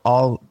 Also,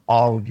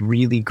 all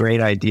really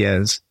great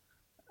ideas,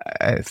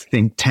 I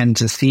think, tend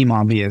to seem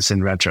obvious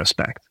in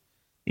retrospect,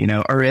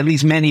 or at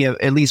least many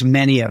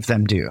of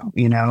them do,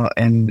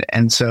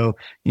 and so,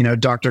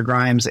 Dr.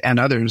 Grimes and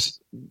others,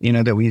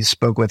 that we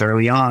spoke with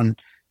early on,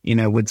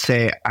 would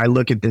say, I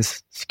look at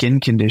this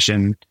skin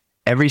condition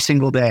every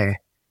single day,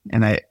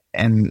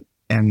 and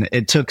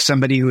it took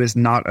somebody who is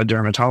not a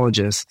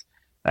dermatologist,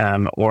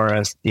 or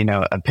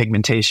a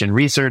pigmentation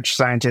research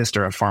scientist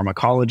or a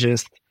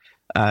pharmacologist,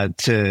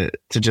 to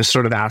just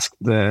sort of ask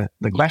the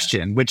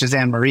question, which is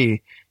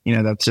Anne-Marie,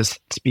 that just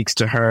speaks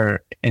to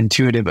her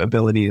intuitive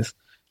abilities.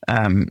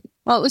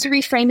 Well, it was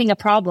reframing a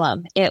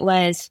problem. It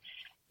was,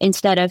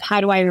 instead of how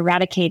do I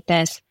eradicate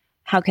this,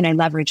 how can I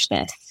leverage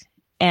this?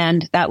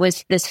 And that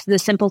was the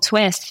simple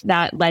twist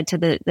that led to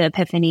the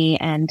epiphany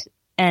and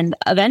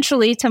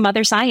eventually to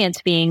Mother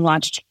Science being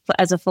launched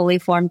as a fully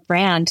formed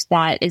brand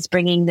that is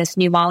bringing this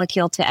new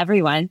molecule to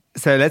everyone.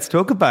 So let's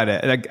talk about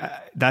it. Like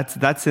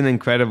that's an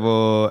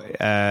incredible,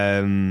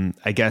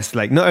 I guess,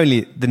 like not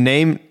only the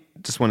name,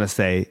 just want to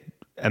say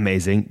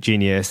amazing,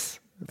 genius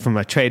from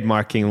a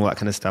trademarking and all that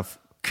kind of stuff.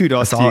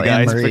 Kudos to you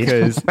guys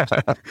because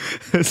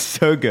it's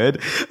so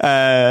good.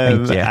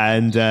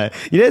 And,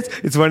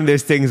 it's one of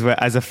those things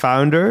where as a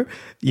founder,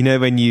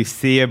 when you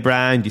see a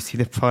brand, you see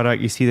the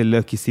product, you see the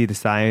look, you see the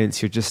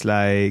science,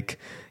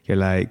 you're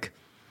like,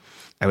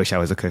 I wish I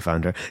was a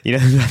co-founder,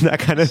 that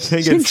kind of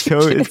thing.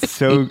 It's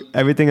so,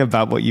 everything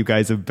about what you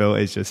guys have built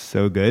is just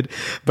so good.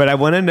 But I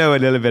want to know a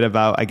little bit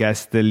about, I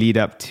guess, the lead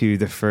up to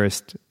the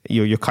first,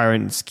 your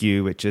current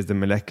SKU, which is the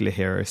Molecular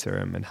Hero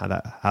Serum,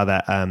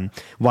 and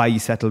why you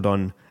settled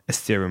on a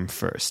serum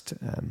first.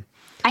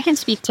 I can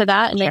speak to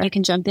that and then you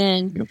can jump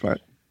in. Go for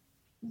it.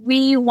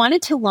 We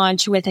wanted to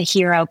launch with a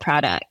hero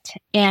product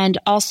and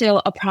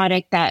also a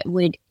product that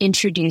would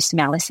introduce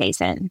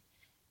Malisazen.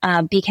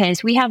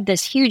 Because we have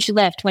this huge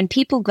lift when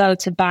people go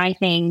to buy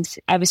things.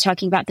 I was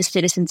talking about the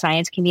citizen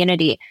science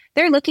community.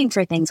 They're looking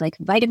for things like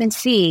vitamin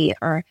C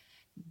or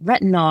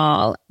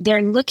retinol.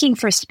 They're looking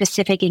for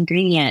specific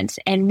ingredients.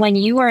 And when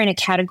you are in a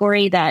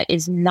category that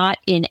is not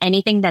in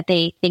anything that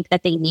they think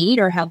that they need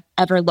or have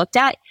ever looked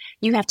at,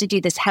 you have to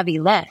do this heavy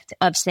lift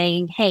of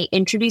saying, hey,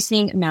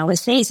 introducing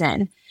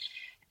Malisazen.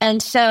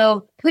 And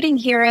so putting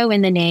hero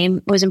in the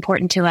name was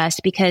important to us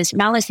because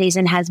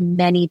Malisazen has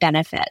many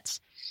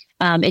benefits.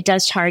 It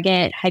does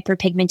target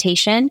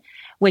hyperpigmentation,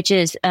 which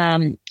is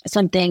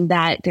something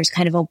that there's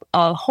kind of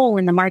a hole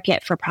in the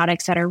market for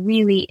products that are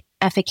really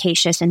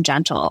efficacious and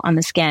gentle on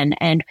the skin.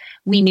 And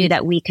we knew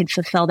that we could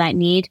fulfill that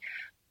need.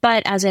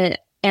 But as an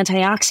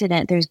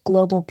antioxidant, there's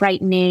global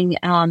brightening,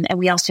 and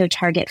we also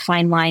target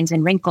fine lines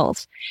and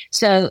wrinkles.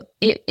 So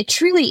it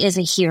truly is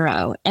a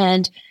hero,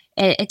 and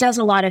it does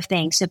a lot of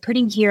things. So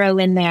putting hero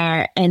in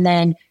there and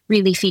then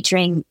really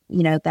featuring,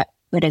 that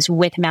what is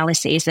with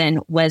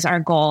Malisazen was our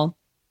goal.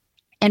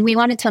 And we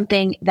wanted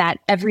something that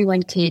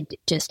everyone could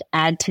just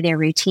add to their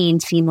routine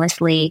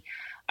seamlessly.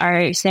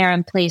 Our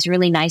serum plays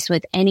really nice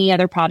with any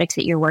other products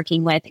that you're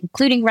working with,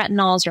 including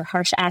retinols or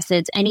harsh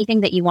acids,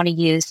 anything that you want to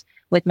use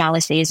with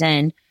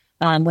Malisazen.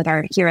 With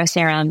our hero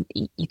serum,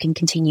 you can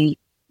continue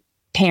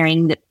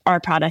pairing our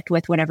product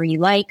with whatever you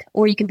like,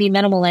 or you can be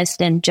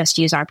minimalist and just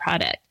use our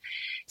product.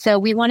 So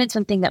we wanted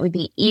something that would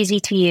be easy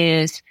to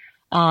use,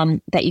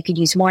 that you could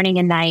use morning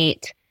and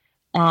night,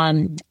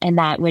 and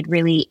that would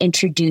really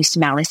introduce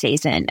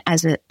Malisazen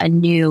as a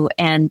new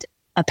and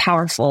a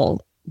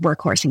powerful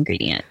workhorse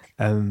ingredient.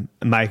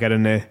 Mike, I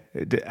don't know.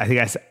 I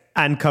think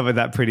Anne covered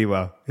that pretty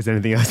well. Is there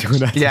anything else you want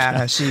to add?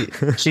 Yeah,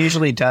 she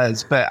usually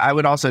does. But I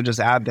would also just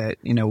add that,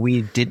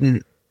 we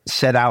didn't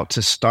set out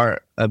to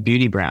start a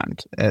beauty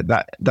brand.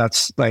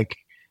 That's like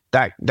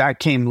that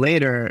came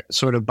later,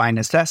 sort of by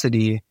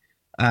necessity.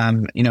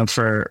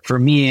 For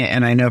me,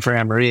 and I know for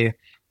Anne-Marie,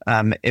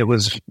 it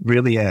was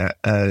really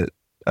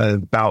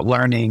about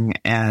learning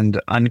and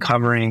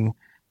uncovering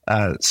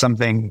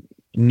something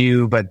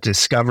new but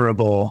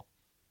discoverable,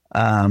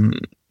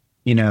 and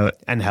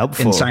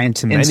helpful in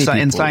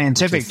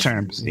scientific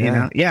terms.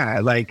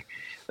 Like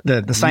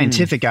the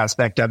scientific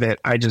aspect of it,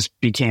 I just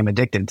became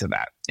addicted to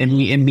that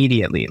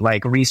immediately.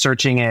 Like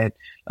researching it,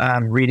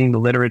 reading the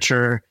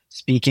literature,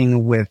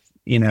 speaking with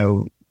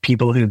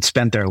people who'd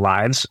spent their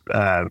lives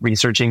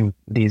researching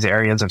these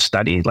areas of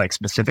study, like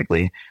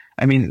specifically.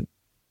 I mean,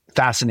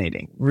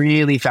 fascinating,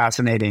 really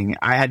fascinating.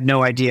 I had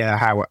no idea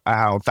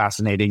how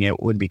fascinating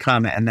it would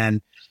become. And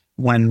then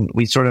when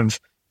we sort of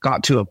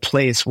got to a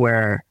place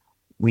where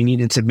we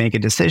needed to make a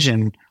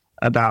decision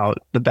about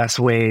the best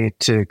way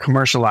to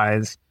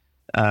commercialize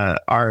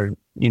our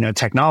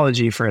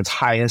technology for its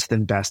highest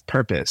and best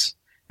purpose.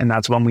 And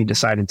that's when we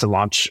decided to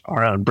launch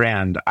our own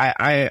brand.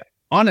 I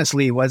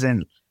honestly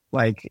wasn't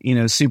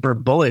super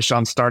bullish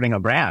on starting a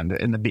brand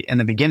in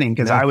the beginning,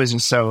 because I was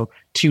just so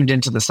tuned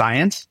into the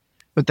science.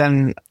 But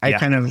then I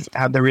kind of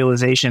had the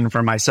realization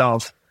for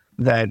myself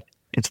that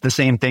it's the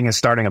same thing as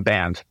starting a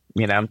band.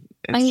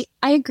 I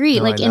agree.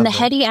 No, in the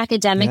heady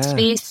academic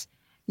space,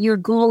 your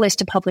goal is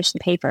to publish the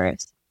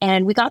papers.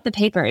 And we got the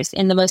papers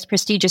in the most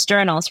prestigious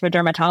journals for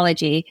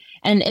dermatology.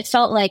 And it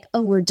felt like,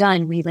 oh, we're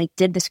done. We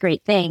did this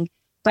great thing.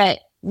 But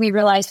we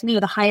realized,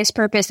 the highest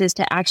purpose is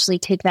to actually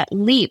take that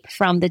leap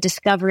from the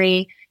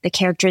discovery, the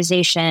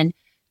characterization,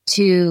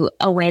 to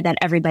a way that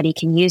everybody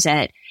can use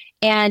it.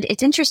 And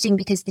it's interesting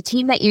because the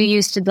team that you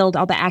use to build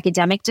all the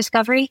academic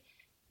discovery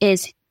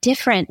is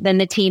different than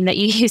the team that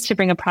you use to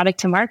bring a product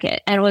to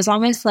market. And it was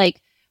almost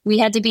like we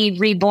had to be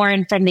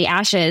reborn from the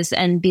ashes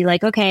and be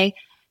like, okay,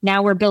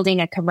 now we're building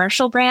a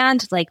commercial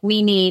brand.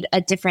 We need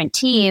a different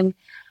team.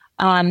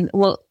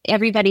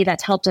 Everybody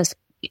that's helped us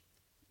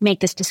make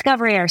this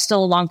discovery are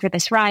still along for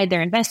this ride.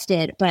 They're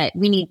invested, but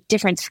we need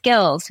different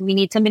skills. We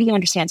need somebody who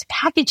understands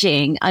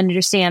packaging,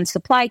 understands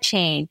supply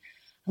chain,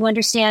 who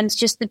understands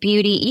just the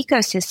beauty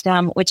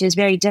ecosystem, which is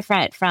very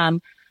different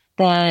from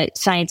the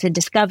science and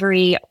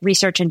discovery,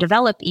 research and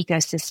develop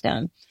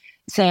ecosystem.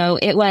 So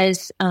it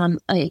was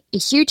a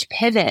huge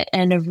pivot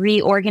and a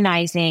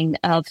reorganizing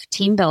of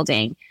team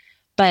building.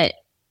 But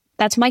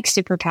that's Mike's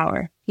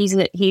superpower. He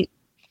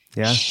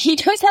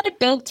knows how to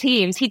build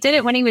teams. He did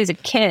it when he was a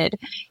kid.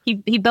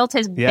 He built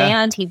his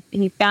band.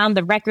 He found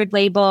the record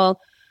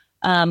label,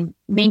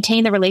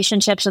 maintained the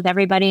relationships with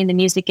everybody in the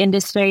music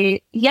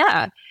industry.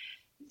 Yeah.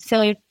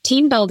 So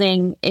team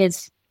building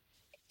is,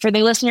 for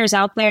the listeners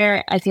out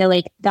there, I feel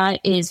like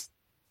that's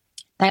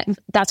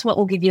what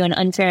will give you an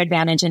unfair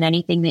advantage in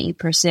anything that you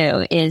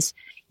pursue, is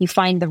you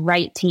find the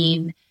right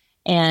team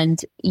and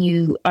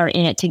you are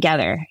in it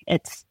together.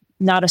 It's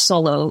not a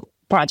solo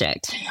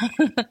project.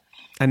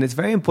 And it's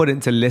very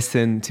important to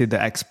listen to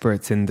the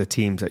experts in the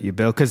teams that you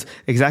build, because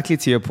exactly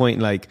to your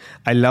point,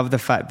 I love the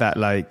fact that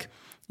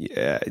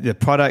the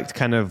product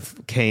kind of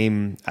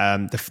came,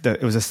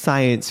 it was a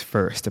science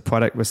first, the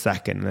product was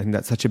second. And I think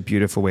that's such a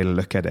beautiful way to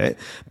look at it,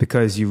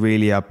 because you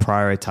really are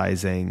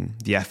prioritizing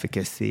the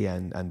efficacy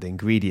and the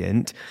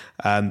ingredient.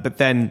 But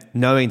then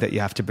knowing that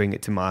you have to bring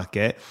it to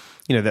market,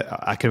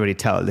 that I could already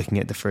tell looking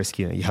at the first,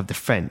 you have the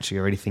French, you're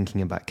already thinking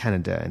about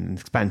Canada and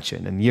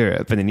expansion and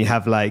Europe. And then you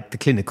have the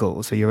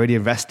clinical. So you're already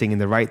investing in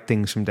the right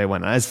things from day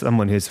one. As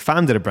someone who's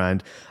founded a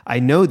brand, I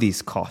know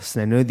these costs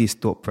and I know these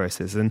thought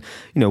processes. And,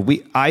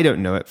 I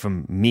don't know it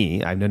from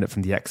me. I've known it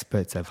from the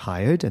experts I've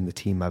hired and the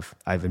team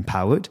I've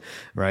empowered,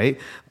 right?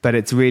 But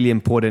it's really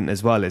important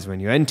as well, as when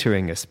you're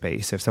entering a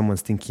space, if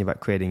someone's thinking about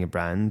creating a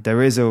brand,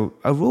 there is a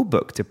rule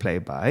book to play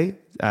by.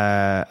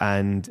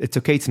 And it's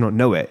okay to not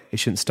know it. It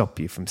shouldn't stop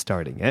you from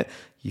starting it.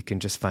 You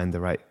can just find the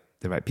right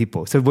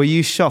people. So were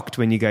you shocked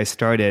when you guys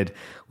started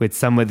with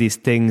some of these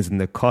things and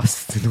the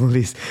costs and all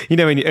these,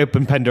 when you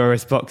open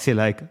Pandora's box, you're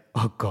like,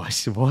 oh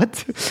gosh, what?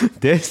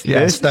 This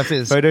stuff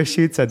is, photo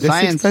shoots are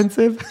this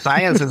expensive?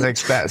 Science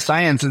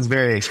is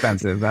very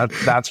expensive.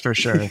 That's for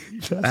sure.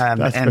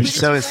 And for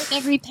sure. It's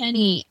every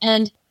penny.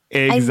 And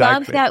exactly. I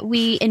love that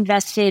we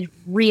invested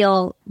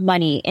real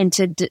money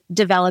into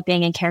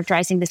developing and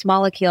characterizing this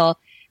molecule,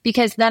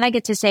 because then I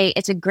get to say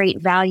it's a great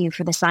value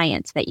for the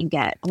science that you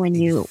get when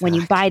you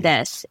buy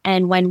this,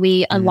 and when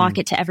we unlock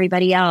it to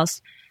everybody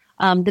else.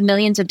 The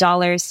millions of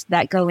dollars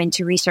that go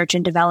into research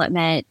and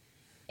development,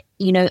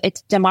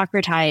 it's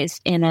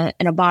democratized in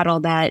a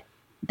bottle that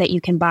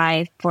you can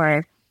buy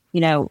for,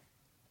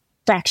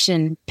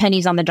 fraction,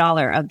 pennies on the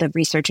dollar of the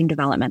research and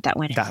development that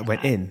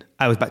went in.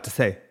 I was about to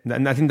say,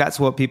 and I think that's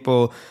what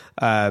people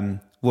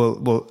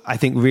will I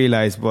think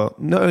realize,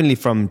 not only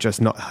from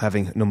just not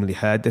having normally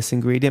heard this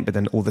ingredient, but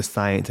then all the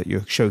science that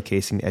you're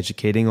showcasing,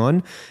 educating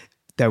on,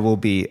 there will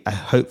be,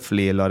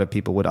 hopefully a lot of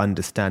people would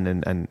understand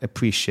and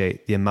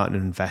appreciate the amount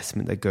of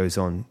investment that goes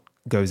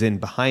in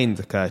behind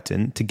the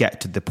curtain to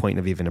get to the point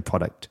of even a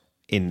product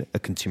in a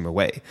consumer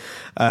way,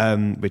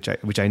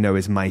 which I know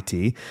is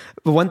mighty.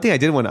 But one thing I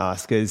did want to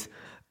ask is,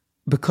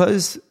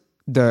 because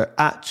the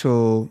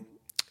actual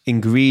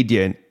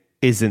ingredient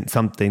isn't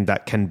something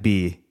that can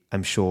be,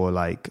 I'm sure,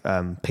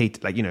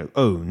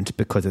 owned,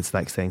 because it's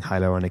like saying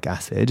hyaluronic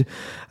acid.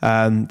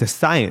 The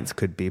science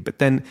could be, but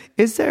then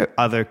is there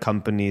other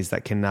companies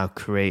that can now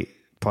create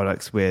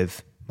products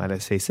with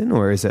malassezin,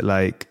 or is it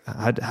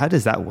how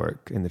does that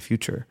work in the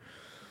future?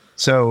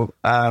 So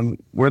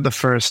we're the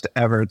first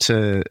ever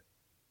to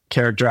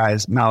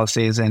characterize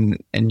malassezin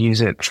and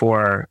use it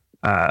for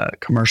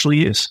commercial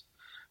use.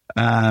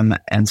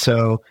 And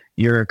so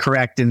you're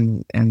correct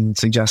in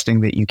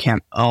suggesting that you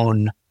can't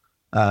own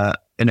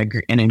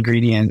an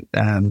ingredient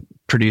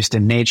produced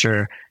in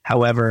nature.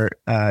 However,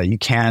 you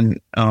can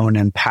own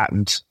and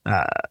patent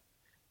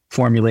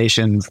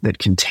formulations that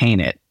contain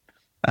it.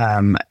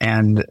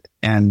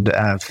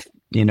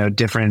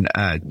 different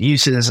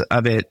uses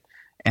of it.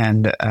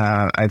 And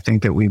I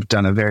think that we've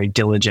done a very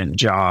diligent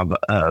job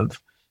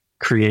of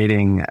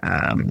creating,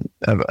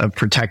 of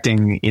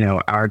protecting,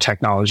 our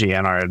technology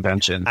and our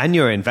invention. And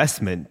your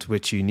investment,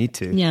 which you need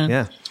to.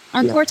 Yeah.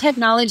 Our core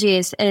technology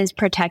is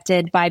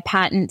protected by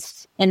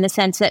patents in the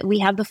sense that we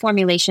have the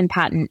formulation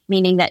patent,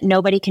 meaning that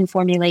nobody can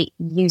formulate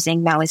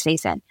using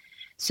malisasin.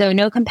 So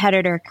no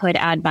competitor could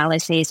add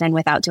malisasin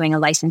without doing a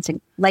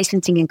licensing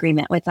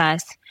agreement with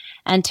us.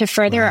 And to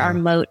further our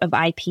moat of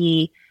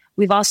IP,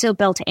 we've also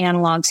built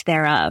analogs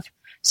thereof.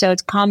 So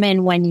it's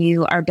common when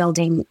you're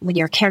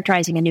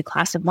characterizing a new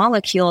class of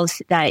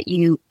molecules that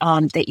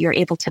you're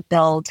able to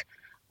build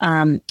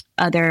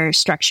other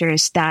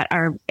structures that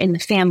are in the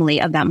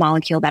family of that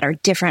molecule that are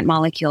different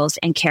molecules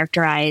and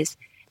characterize,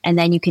 and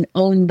then you can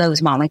own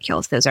those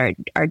molecules. Those are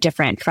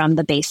different from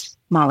the base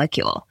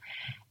molecule.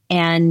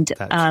 And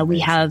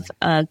we have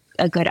a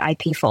good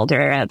IP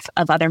folder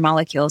of other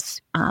molecules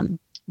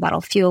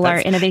that'll fuel our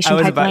innovation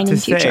pipeline in the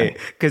future.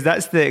 Because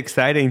that's the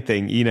exciting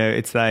thing.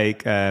 It's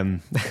like,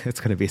 it's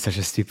going to be such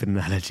a stupid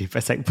analogy, but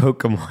it's like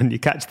Pokemon. You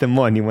catch them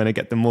one, you want to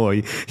get them more,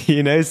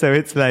 So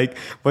it's like,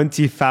 once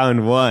you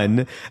found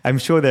one, I'm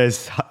sure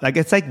there's,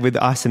 it's like with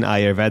us in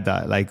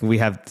Ayurveda, like we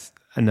have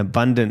an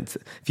abundance.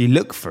 If you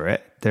look for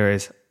it, there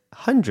is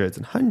hundreds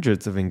and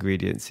hundreds of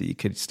ingredients that you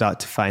could start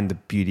to find the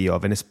beauty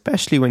of. And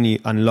especially when you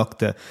unlock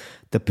the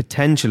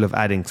potential of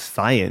adding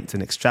science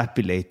and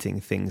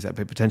extrapolating things that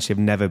potentially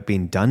have never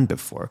been done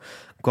before.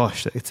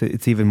 Gosh,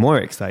 it's even more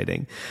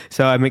exciting.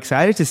 So I'm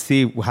excited to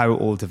see how it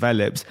all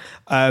develops.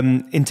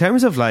 In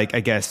terms of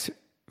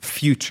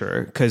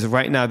future, because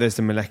right now there's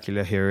the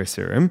molecular hero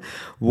serum.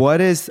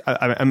 What is,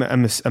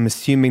 I'm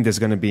assuming there's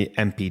going to be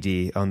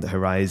MPD on the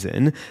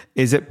horizon.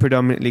 Is it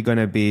predominantly going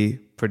to be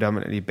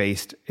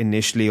based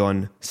initially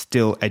on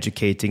still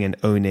educating and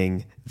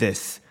owning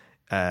this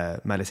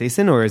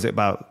malisasin, or is it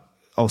about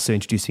also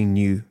introducing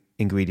new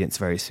ingredients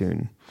very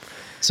soon?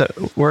 So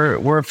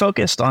we're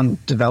focused on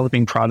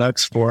developing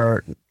products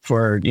for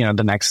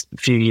the next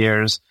few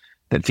years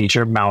that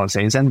feature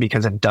malisasin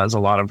because it does a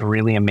lot of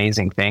really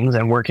amazing things,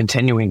 and we're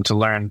continuing to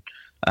learn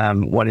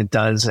what it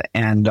does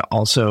and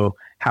also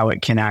how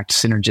it can act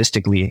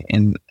synergistically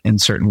in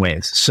certain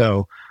ways.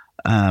 So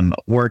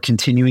we're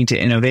continuing to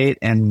innovate,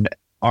 and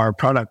our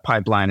product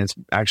pipeline is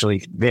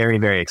actually very,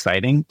 very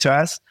exciting to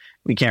us.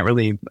 We can't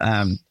really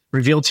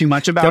reveal too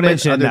much about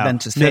it other than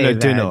to say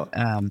do not.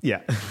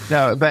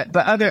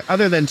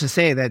 Other than to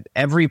say that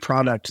every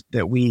product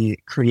that we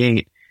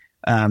create,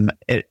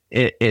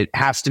 it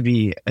has to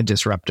be a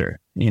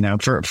disruptor,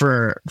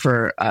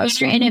 for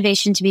us. Our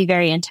innovation to be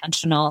very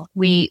intentional.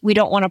 We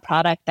don't want a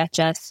product that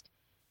just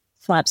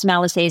slaps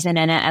malisasin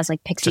in it as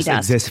like pixie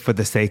dust. Exists for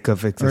the sake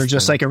of existing. Or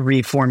just like a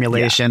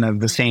reformulation of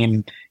the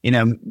same,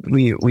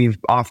 we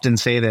often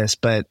say this,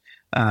 but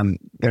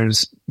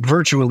there's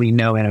virtually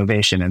no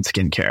innovation in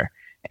skincare.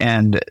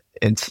 And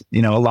it's,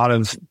 a lot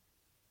of,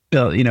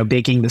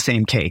 baking the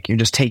same cake. You're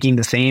just taking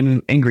the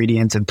same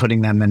ingredients and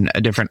putting them in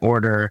a different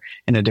order,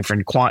 in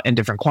different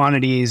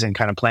quantities, and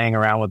kind of playing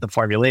around with the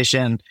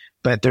formulation.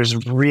 But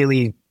there's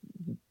really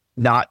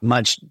not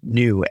much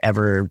new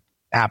ever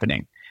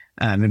happening.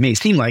 It may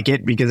seem like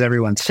it because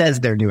everyone says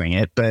they're doing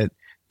it, but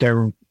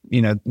and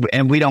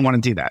we don't want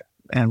to do that,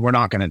 and we're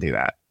not going to do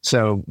that.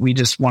 So we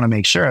just want to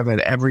make sure that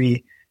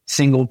every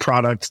single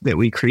product that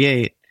we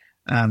create,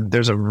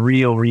 there's a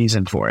real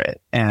reason for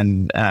it.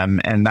 And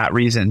that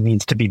reason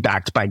needs to be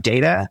backed by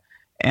data,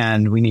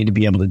 and we need to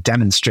be able to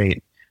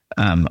demonstrate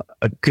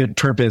a good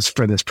purpose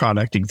for this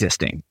product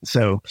existing.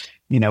 So,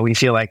 we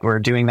feel like we're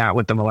doing that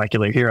with the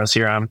molecular hero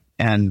serum,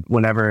 and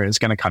whatever is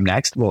going to come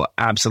next will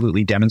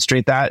absolutely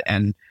demonstrate that,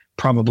 and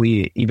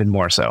probably even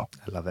more so.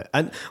 I love it.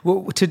 And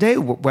today,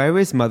 where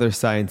is Mother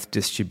Science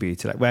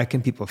distributed? Like, where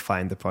can people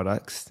find the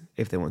products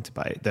if they want to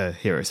buy the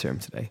hero serum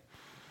today?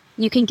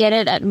 You can get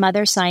it at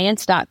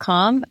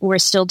motherscience.com. We're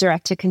still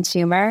direct to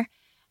consumer,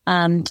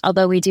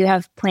 although we do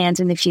have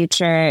plans in the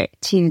future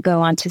to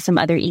go on to some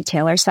other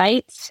e-tailer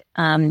sites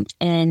in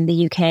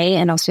the UK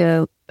and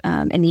also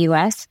in the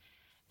US.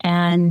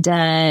 And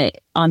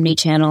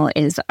omni-channel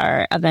is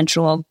our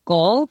eventual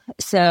goal.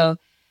 So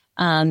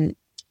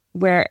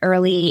we're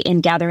early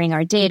in gathering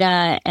our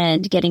data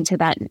and getting to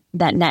that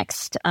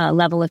next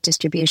level of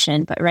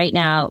distribution. But right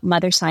now,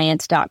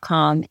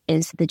 motherscience.com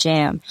is the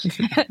jam.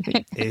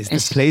 Is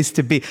the place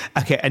to be.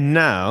 Okay, and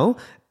now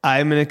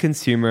I'm a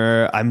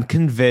consumer. I'm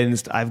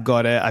convinced. I've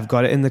got it. I've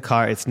got it in the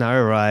car. It's now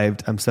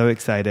arrived. I'm so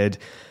excited.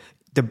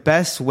 The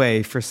best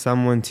way for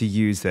someone to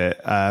use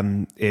it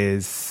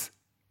is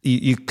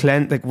you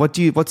cleanse. Like, what's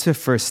the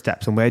first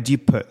steps, and where do you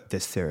put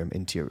this serum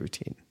into your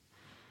routine?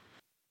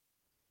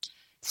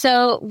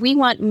 So we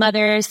want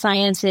Mother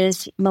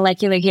Science's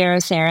Molecular Hero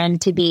Serum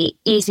to be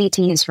easy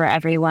to use for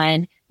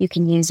everyone. You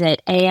can use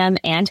it AM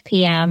and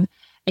PM.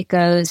 It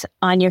goes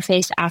on your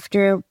face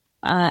after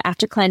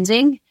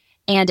cleansing,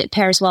 and it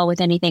pairs well with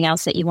anything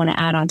else that you want to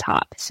add on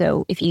top.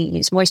 So if you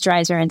use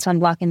moisturizer and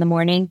sunblock in the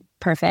morning,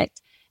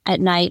 perfect.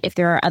 At night, if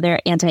there are other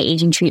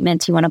anti-aging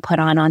treatments you want to put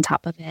on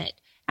top of it,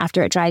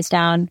 after it dries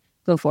down,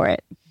 go for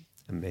it.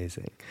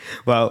 Amazing.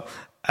 Well,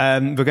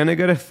 we're going to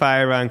go to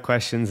fire round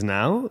questions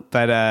now,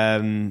 but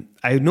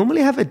I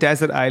normally have a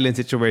desert island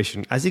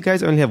situation. As you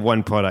guys only have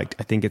one product,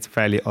 I think it's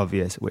fairly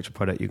obvious which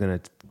product you're going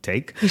to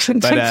take.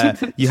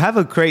 But you have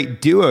a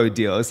great duo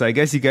deal, so I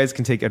guess you guys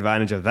can take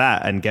advantage of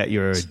that and get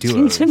your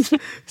duos.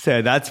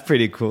 So that's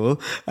pretty cool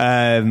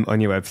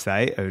on your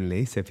website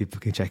only, so people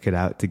can check it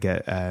out to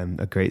get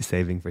a great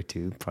saving for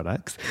 2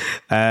 products.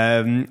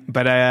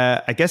 But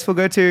I guess we'll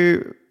go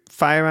to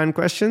fire round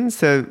questions.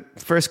 So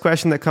first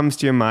question that comes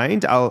to your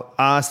mind, I'll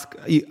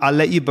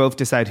let you both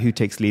decide who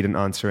takes lead in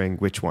answering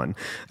which one.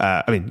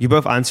 You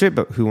both answer it,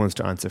 but who wants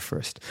to answer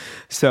first?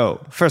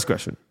 So first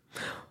question,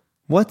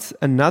 what's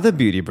another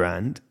beauty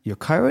brand you're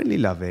currently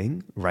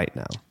loving right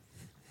now?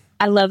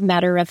 I love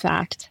Matter of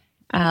Fact.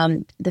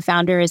 The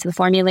founder is the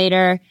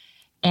formulator,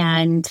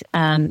 and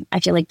I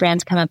feel like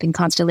brands come up in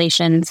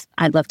constellations.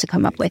 I'd love to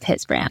come up with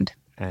his brand.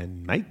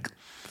 And Mike?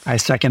 I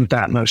second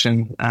that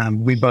motion.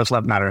 We both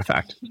love Matter of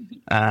Fact.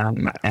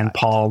 And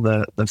Paul,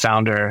 the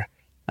founder,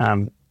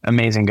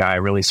 amazing guy,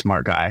 really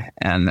smart guy.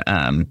 And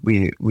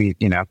we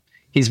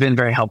he's been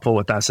very helpful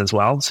with us as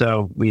well.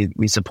 So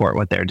we support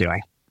what they're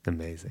doing.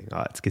 Amazing.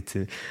 Oh, it's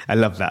good I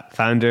love that.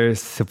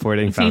 Founders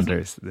supporting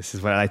founders. This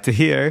is what I like to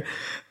hear.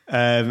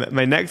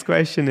 My next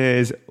question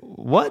is,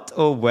 what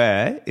or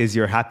where is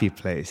your happy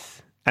place?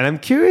 And I'm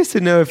curious to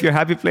know if your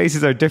happy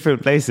places are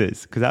different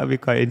places, because that would be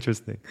quite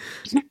interesting.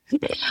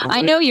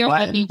 I know you're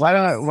happy.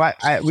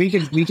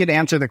 We could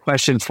answer the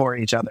question for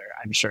each other,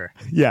 I'm sure.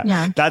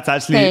 Yeah. That's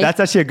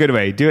actually a good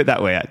way. Do it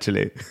that way,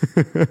 actually.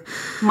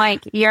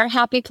 Mike, your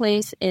happy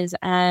place is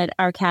at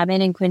our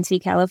cabin in Quincy,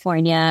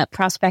 California,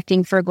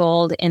 prospecting for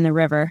gold in the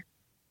river.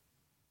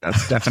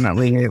 That's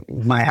definitely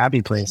my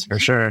happy place for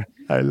sure.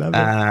 I love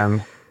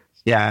it.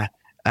 Yeah.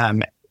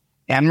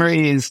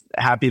 Anne-Marie's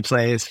happy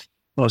place.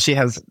 Well, she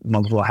has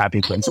multiple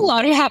happy places. A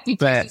lot of happy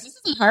places. This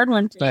is a hard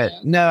one.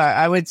 No,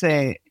 I would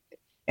say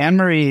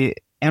Anne-Marie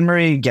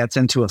gets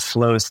into a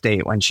flow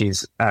state when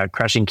she's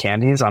crushing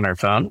candies on her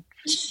phone.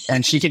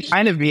 And she can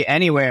kind of be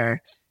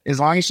anywhere as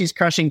long as she's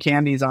crushing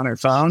candies on her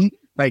phone.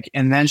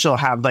 And then she'll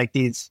have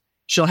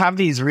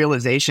these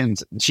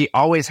realizations. She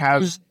always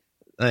has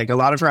a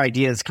lot of her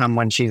ideas come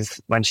when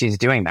she's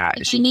doing that.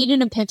 If I need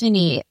an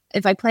epiphany,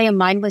 if I play a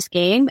mindless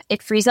game,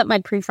 it frees up my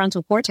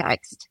prefrontal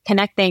cortex to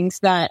connect things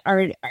that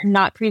are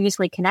not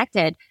previously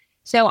connected.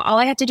 So all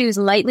I have to do is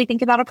lightly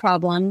think about a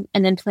problem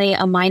and then play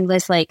a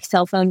mindless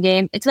cell phone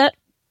game. It's not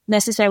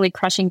necessarily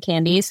crushing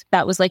candies.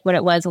 That was what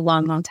it was a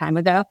long, long time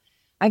ago.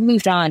 I've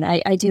moved on.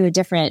 I do a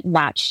different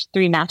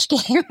 3-match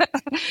game.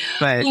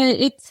 But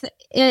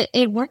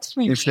it works for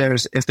me.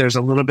 If there's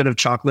a little bit of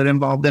chocolate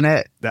involved in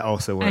it, that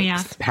also works. Oh,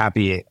 yeah.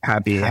 Happy.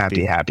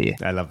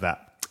 I love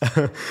that.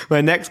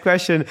 My next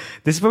question,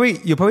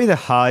 you're probably the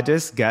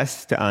hardest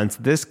guest to answer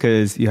this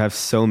because you have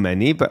so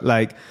many, but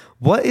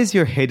what is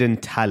your hidden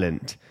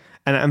talent?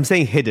 And I'm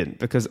saying hidden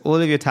because all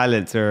of your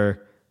talents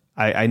are,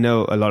 I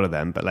know a lot of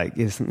them, but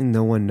it's something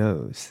no one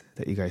knows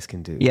that you guys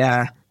can do.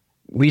 Yeah.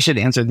 We should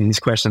answer these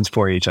questions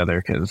for each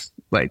other because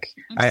I'm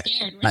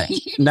scared, right?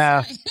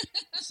 No,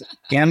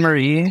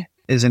 Anne-Marie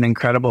is an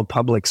incredible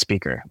public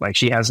speaker.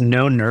 She has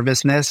no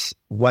nervousness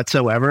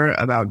whatsoever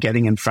about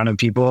getting in front of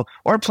people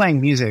or playing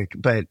music,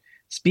 but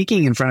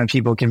speaking in front of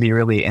people can be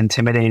really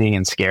intimidating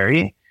and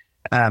scary.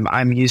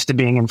 I'm used to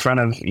being in front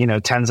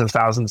of, tens of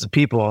thousands of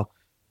people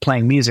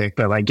playing music,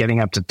 but getting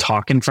up to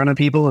talk in front of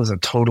people is a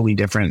totally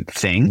different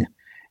thing.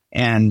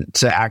 And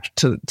to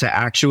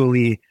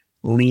actually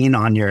lean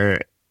on your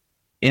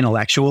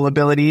intellectual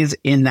abilities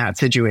in that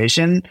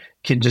situation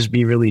can just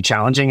be really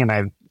challenging.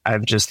 And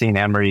I've just seen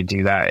Anne-Marie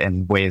do that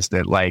in ways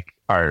that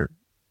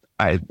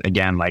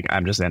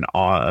I'm just in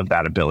awe of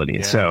that ability.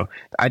 Yeah. So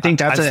I think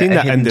that's I've seen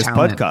that in this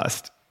talent.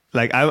 Podcast.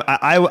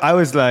 I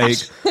was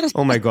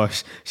oh my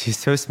gosh, she's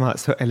so smart,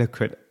 so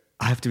eloquent.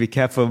 I have to be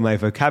careful of my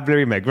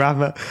vocabulary, my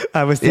grammar.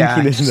 I was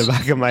thinking this in the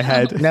back of my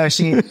head. No,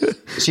 she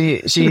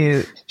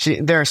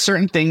there are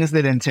certain things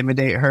that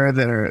intimidate her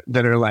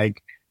that are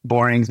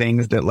boring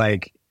things that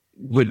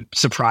would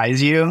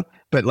surprise you,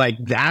 but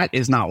that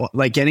is not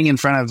getting in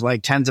front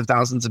of tens of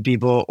thousands of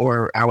people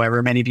or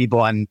however many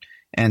people and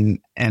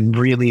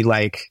really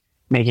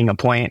making a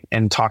point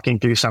and talking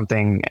through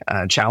something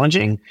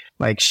challenging.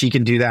 She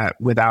can do that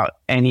without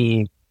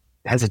any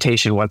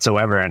hesitation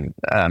whatsoever, and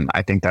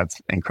I think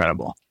that's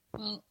incredible.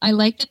 Well, I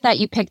like that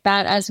you picked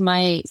that as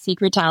my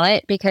secret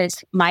talent,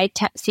 because my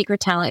secret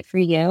talent for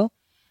you,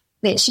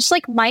 it's just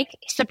Mike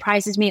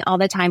surprises me all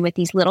the time with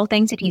these little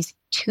things that he's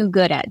too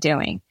good at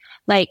doing.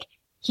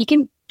 He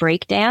can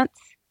break dance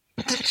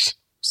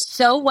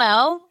so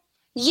well.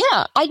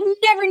 Yeah, I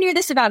never knew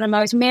this about him.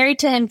 I was married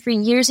to him for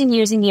years and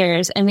years and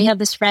years, and we have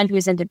this friend who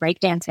was into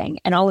breakdancing,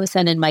 and all of a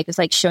sudden Mike was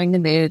showing the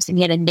moves, and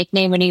he had a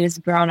nickname when he was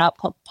growing up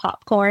called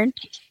Popcorn.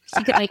 So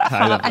he could prop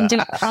and knock and do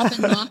all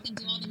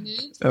the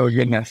moves. Oh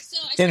goodness,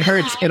 so it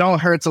hurts. It all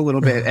hurts a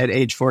little bit at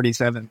age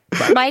 47.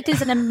 But Mike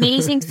is an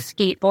amazing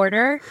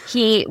skateboarder.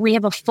 We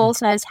have a full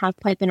size half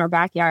pipe in our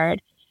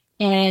backyard.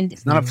 And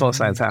It's not a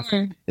full-size half.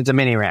 It's a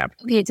mini ramp.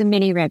 Okay, it's a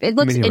mini ramp. It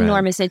looks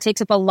enormous. It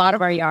takes up a lot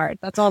of our yard.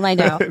 That's all I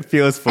know. It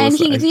feels full and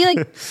size. he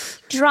like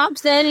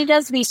drops in. He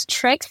does these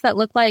tricks that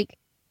look like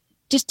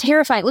just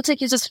terrifying. It looks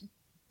like you just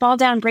fall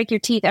down and break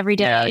your teeth every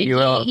day. Yeah, you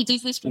will. He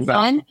does this for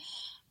fun.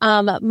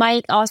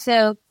 Mike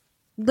also,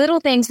 little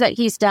things that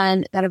he's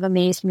done that have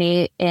amazed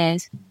me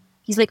is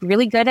he's like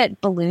really good at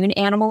balloon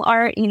animal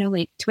art,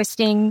 like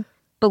twisting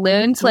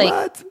balloons. Like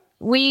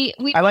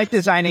I like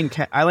designing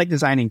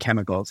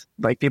chemicals.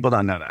 Like people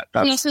don't know that.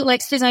 He also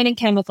likes designing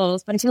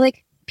chemicals, but I feel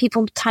like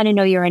people kind of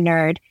know you're a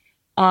nerd.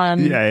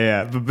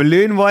 Yeah. The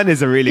balloon one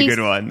is a really good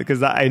one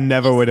because I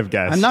never would have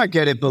guessed. I'm not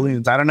good at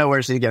balloons. I don't know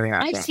where she's getting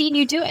that I've from. seen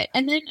you do it.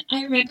 And then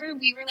I remember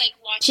we were like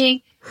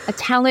watching a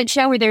talent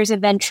show where there's a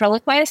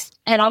ventriloquist,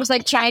 and I was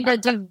like trying to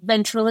do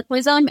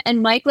ventriloquism,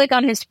 and Mike, like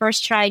on his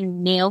first try,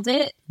 nailed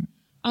it.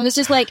 I was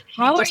just like,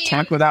 how are you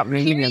talk without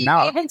moving your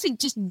mouth? Able to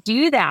just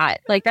do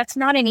that? Like, that's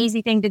not an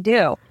easy thing to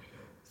do.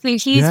 So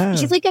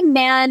he's like a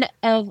man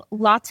of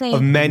lots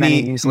of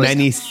many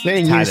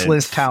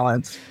useless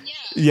talents.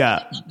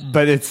 Yeah,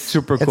 but it's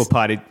super cool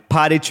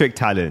potty trick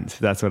talent.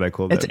 That's what I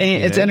call it.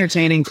 It's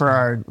entertaining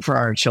for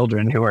our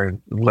children who are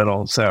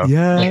little. So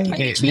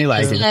they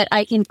like that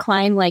I can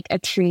climb like a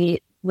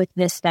tree with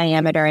this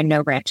diameter and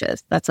no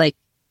branches. That's like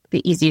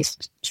the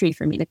easiest tree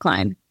for me to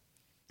climb.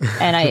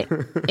 And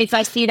if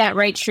I see that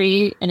right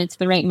tree and it's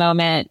the right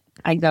moment,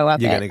 I go up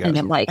it and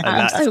I'm like,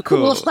 I'm so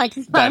cool. Like,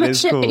 that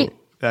is cool.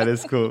 That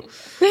is cool.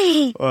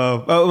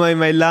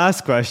 My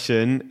last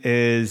question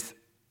is,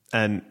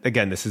 and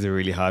again, this is a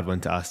really hard one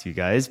to ask you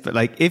guys, but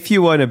like, if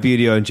you want a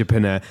beauty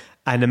entrepreneur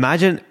and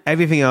imagine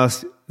everything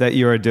else that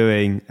you are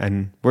doing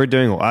and we're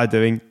doing or are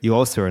doing, you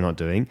also are not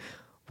doing,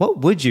 what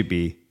would you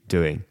be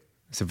doing?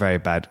 It's a very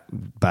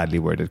badly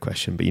worded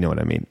question, but you know what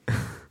I mean.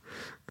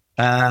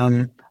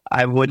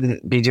 I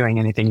wouldn't be doing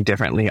anything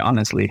differently,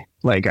 honestly.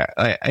 Like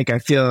I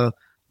feel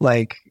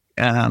like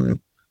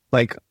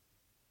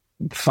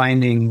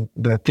finding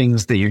the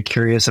things that you're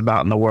curious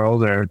about in the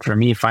world, or for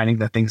me, finding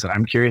the things that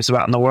I'm curious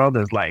about in the world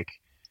is like,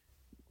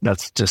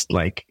 that's just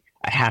like,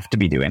 I have to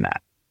be doing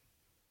that,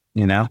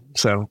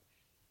 So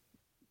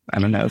I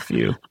don't know if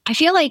you... I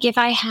feel like if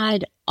I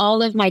had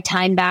all of my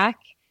time back,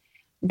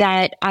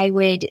 that I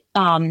would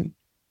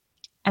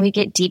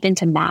get deep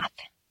into math,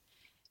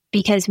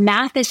 because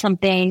math is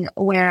something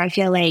where I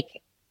feel like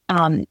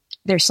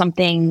there's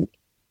something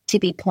to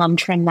be plumbed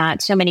from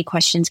that. So many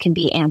questions can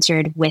be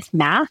answered with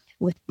math,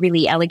 with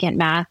really elegant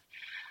math.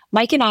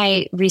 Mike and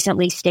I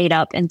recently stayed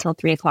up until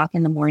 3:00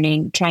 in the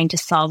morning trying to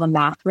solve a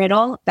math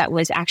riddle that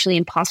was actually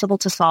impossible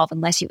to solve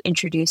unless you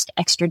introduced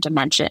extra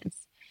dimensions.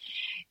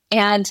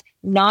 And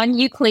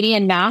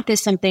non-Euclidean math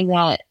is something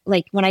that,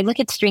 like, when I look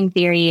at string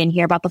theory and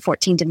hear about the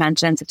 14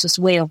 dimensions, it's just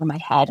way over my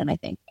head. And I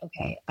think,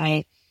 okay,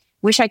 I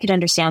wish I could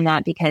understand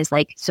that, because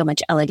like so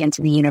much elegance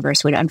in the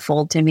universe would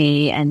unfold to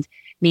me, and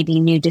maybe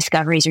new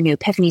discoveries or new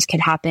epiphanies could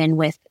happen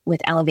with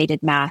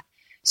elevated math.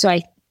 So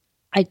I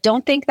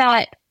don't think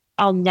that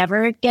I'll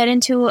never get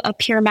into a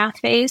pure math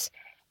phase,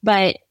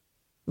 but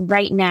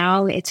right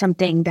now it's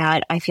something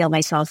that I feel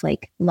myself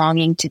like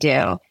longing to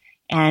do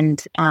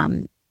and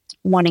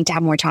wanting to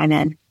have more time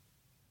in.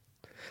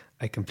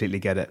 I completely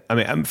get it. I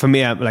mean, for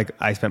me,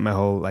 I spent my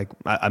whole,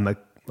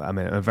 I'm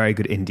a very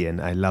good Indian.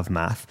 I love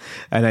math,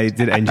 and I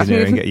did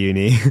engineering at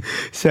uni.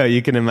 So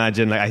you can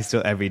imagine, like, I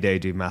still every day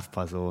do math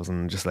puzzles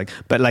and just like,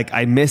 but like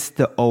I miss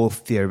the old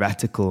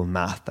theoretical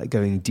math, like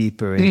going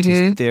deeper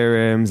into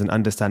theorems and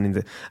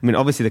understanding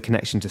obviously the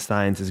connection to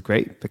science is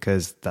great,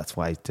 because that's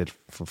why I did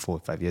for 4 or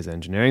 5 years of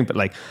engineering. But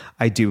like,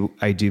 I do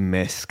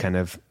miss kind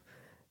of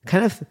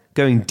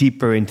going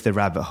deeper into the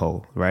rabbit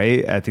hole,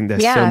 right? I think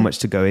there's so much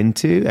to go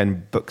into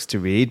and books to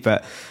read,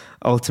 but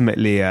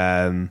ultimately,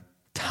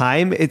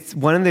 time, it's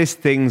one of those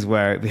things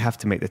where we have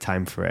to make the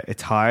time for it.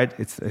 It's hard.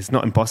 It's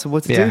not impossible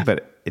to do,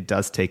 but it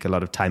does take a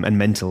lot of time and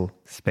mental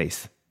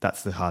space.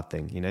 That's the hard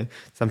thing,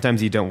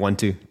 Sometimes you don't want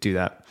to do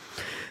that.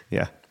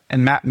 Yeah.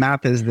 And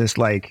math is this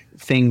like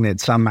thing that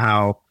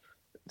somehow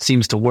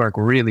seems to work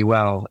really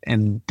well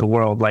in the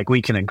world. Like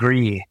we can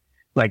agree,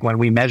 like when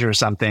we measure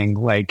something,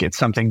 like it's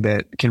something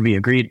that can be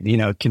agreed,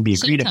 can be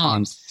agreed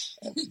upon.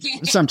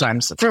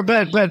 Sometimes,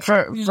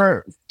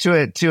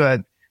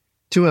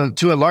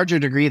 to a larger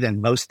degree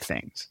than most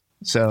things.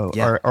 So,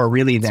 or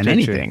really than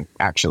anything,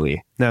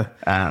 actually. No.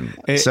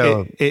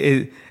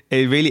 It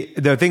really,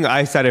 the thing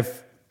I started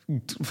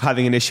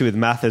having an issue with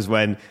math is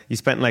when you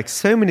spent like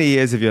so many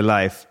years of your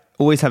life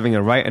always having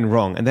a right and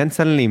wrong, and then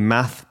suddenly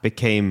math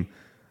became,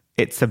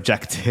 it's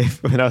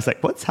subjective. And I was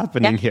like, what's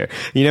happening here?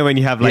 When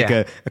you have like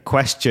a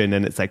question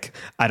and it's like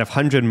out of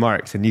 100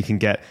 marks and you can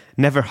get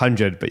never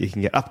 100, but you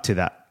can get up to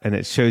that. And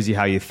it shows you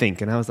how you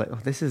think. And I was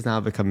like, this is now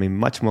becoming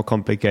much more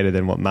complicated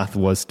than what math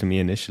was to me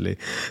initially.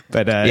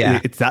 But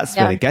that's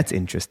when it gets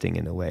interesting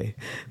in a way,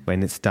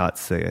 when it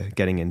starts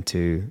getting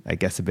into, I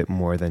guess, a bit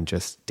more than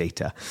just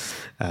data.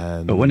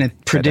 But when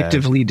it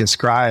predictively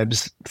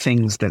describes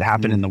things that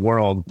happen in the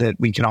world that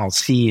we can all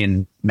see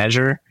and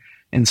measure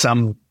in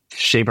some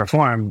shape or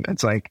form,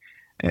 it's like,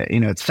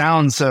 it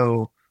sounds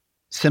so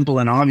simple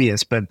and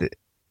obvious, but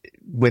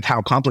with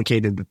how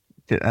complicated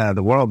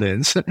the world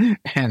is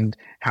and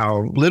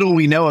how little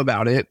we know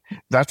about it,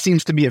 that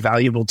seems to be a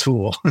valuable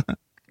tool.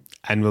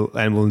 and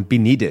will be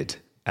needed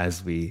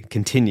as we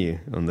continue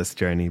on this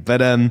journey. But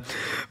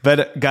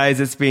guys,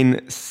 it's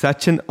been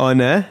such an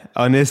honor.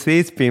 Honestly,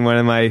 it's been one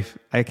of my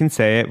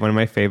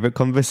favorite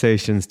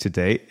conversations to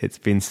date. It's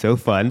been so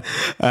fun.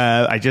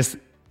 I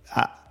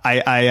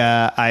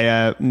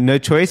no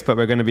choice, but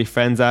we're going to be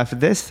friends after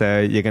this, so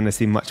you're going to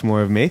see much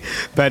more of me.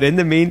 But in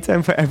the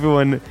meantime, for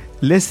everyone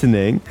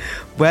listening,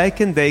 where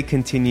can they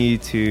continue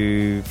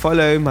to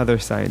follow Mother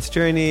Science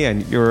Journey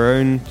and your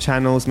own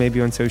channels,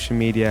 maybe on social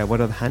media?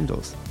 What are the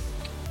handles?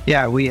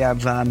 Yeah, we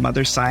have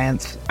Mother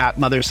Science at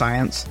Mother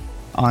Science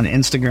on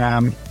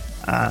Instagram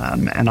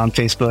and on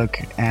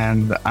Facebook,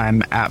 and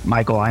I'm at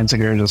Michael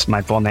Einziger, just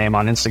my full name,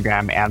 on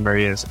Instagram.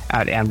 Anne-Marie is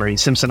at Anne-Marie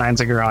Simpson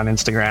Einziger on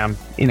Instagram.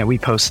 We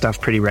post stuff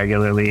pretty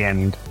regularly,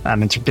 and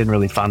it's been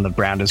really fun. The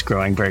brand is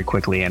growing very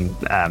quickly, and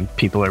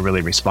people are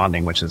really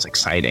responding, which is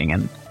exciting,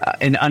 and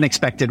in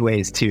unexpected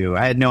ways too.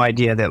 I had no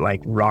idea that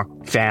like rock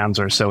fans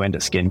are so into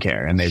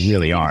skincare, and they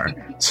really are.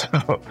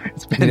 So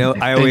it's been,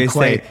 I always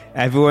say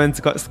everyone's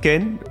got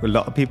skin. A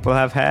lot of people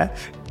have hair.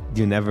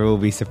 You never will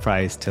be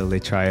surprised till they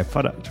try a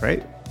product,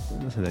 right?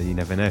 So you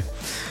never know.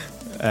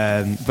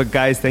 But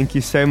guys, thank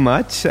you so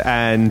much,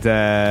 and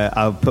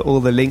I'll put all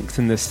the links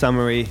in the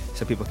summary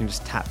so people can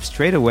just tap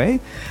straight away,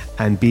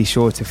 and be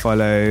sure to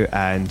follow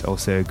and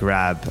also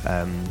grab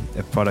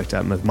a product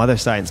at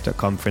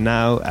motherscience.com for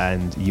now,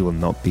 and you will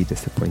not be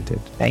disappointed.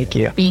 Thank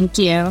you. Thank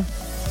you.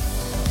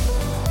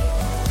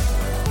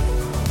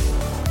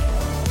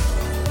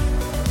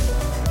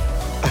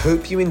 I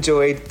hope you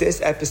enjoyed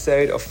this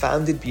episode of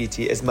Founded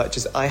Beauty as much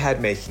as I had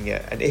making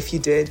it, and if you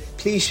did,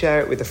 please share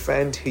it with a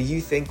friend who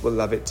you think will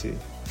love it too.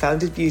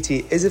 Founded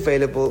Beauty is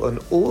available on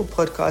all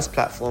podcast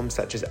platforms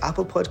such as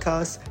Apple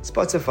Podcasts,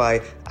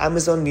 Spotify,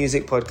 Amazon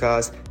Music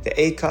Podcasts, the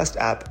Acast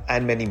app,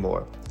 and many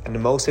more. And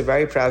I'm also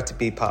very proud to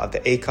be part of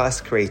the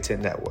Acast Creator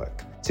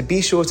Network. So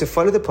be sure to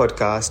follow the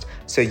podcast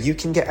so you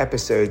can get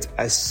episodes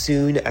as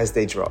soon as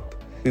they drop.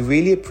 We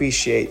really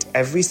appreciate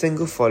every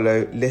single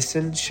follow,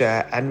 listen,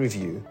 share, and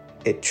review.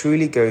 It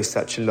truly goes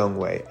such a long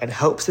way and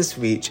helps us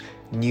reach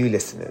new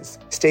listeners.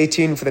 Stay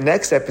tuned for the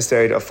next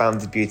episode of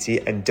Founded Beauty,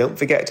 and don't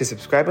forget to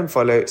subscribe and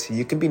follow so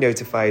you can be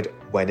notified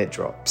when it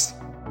drops.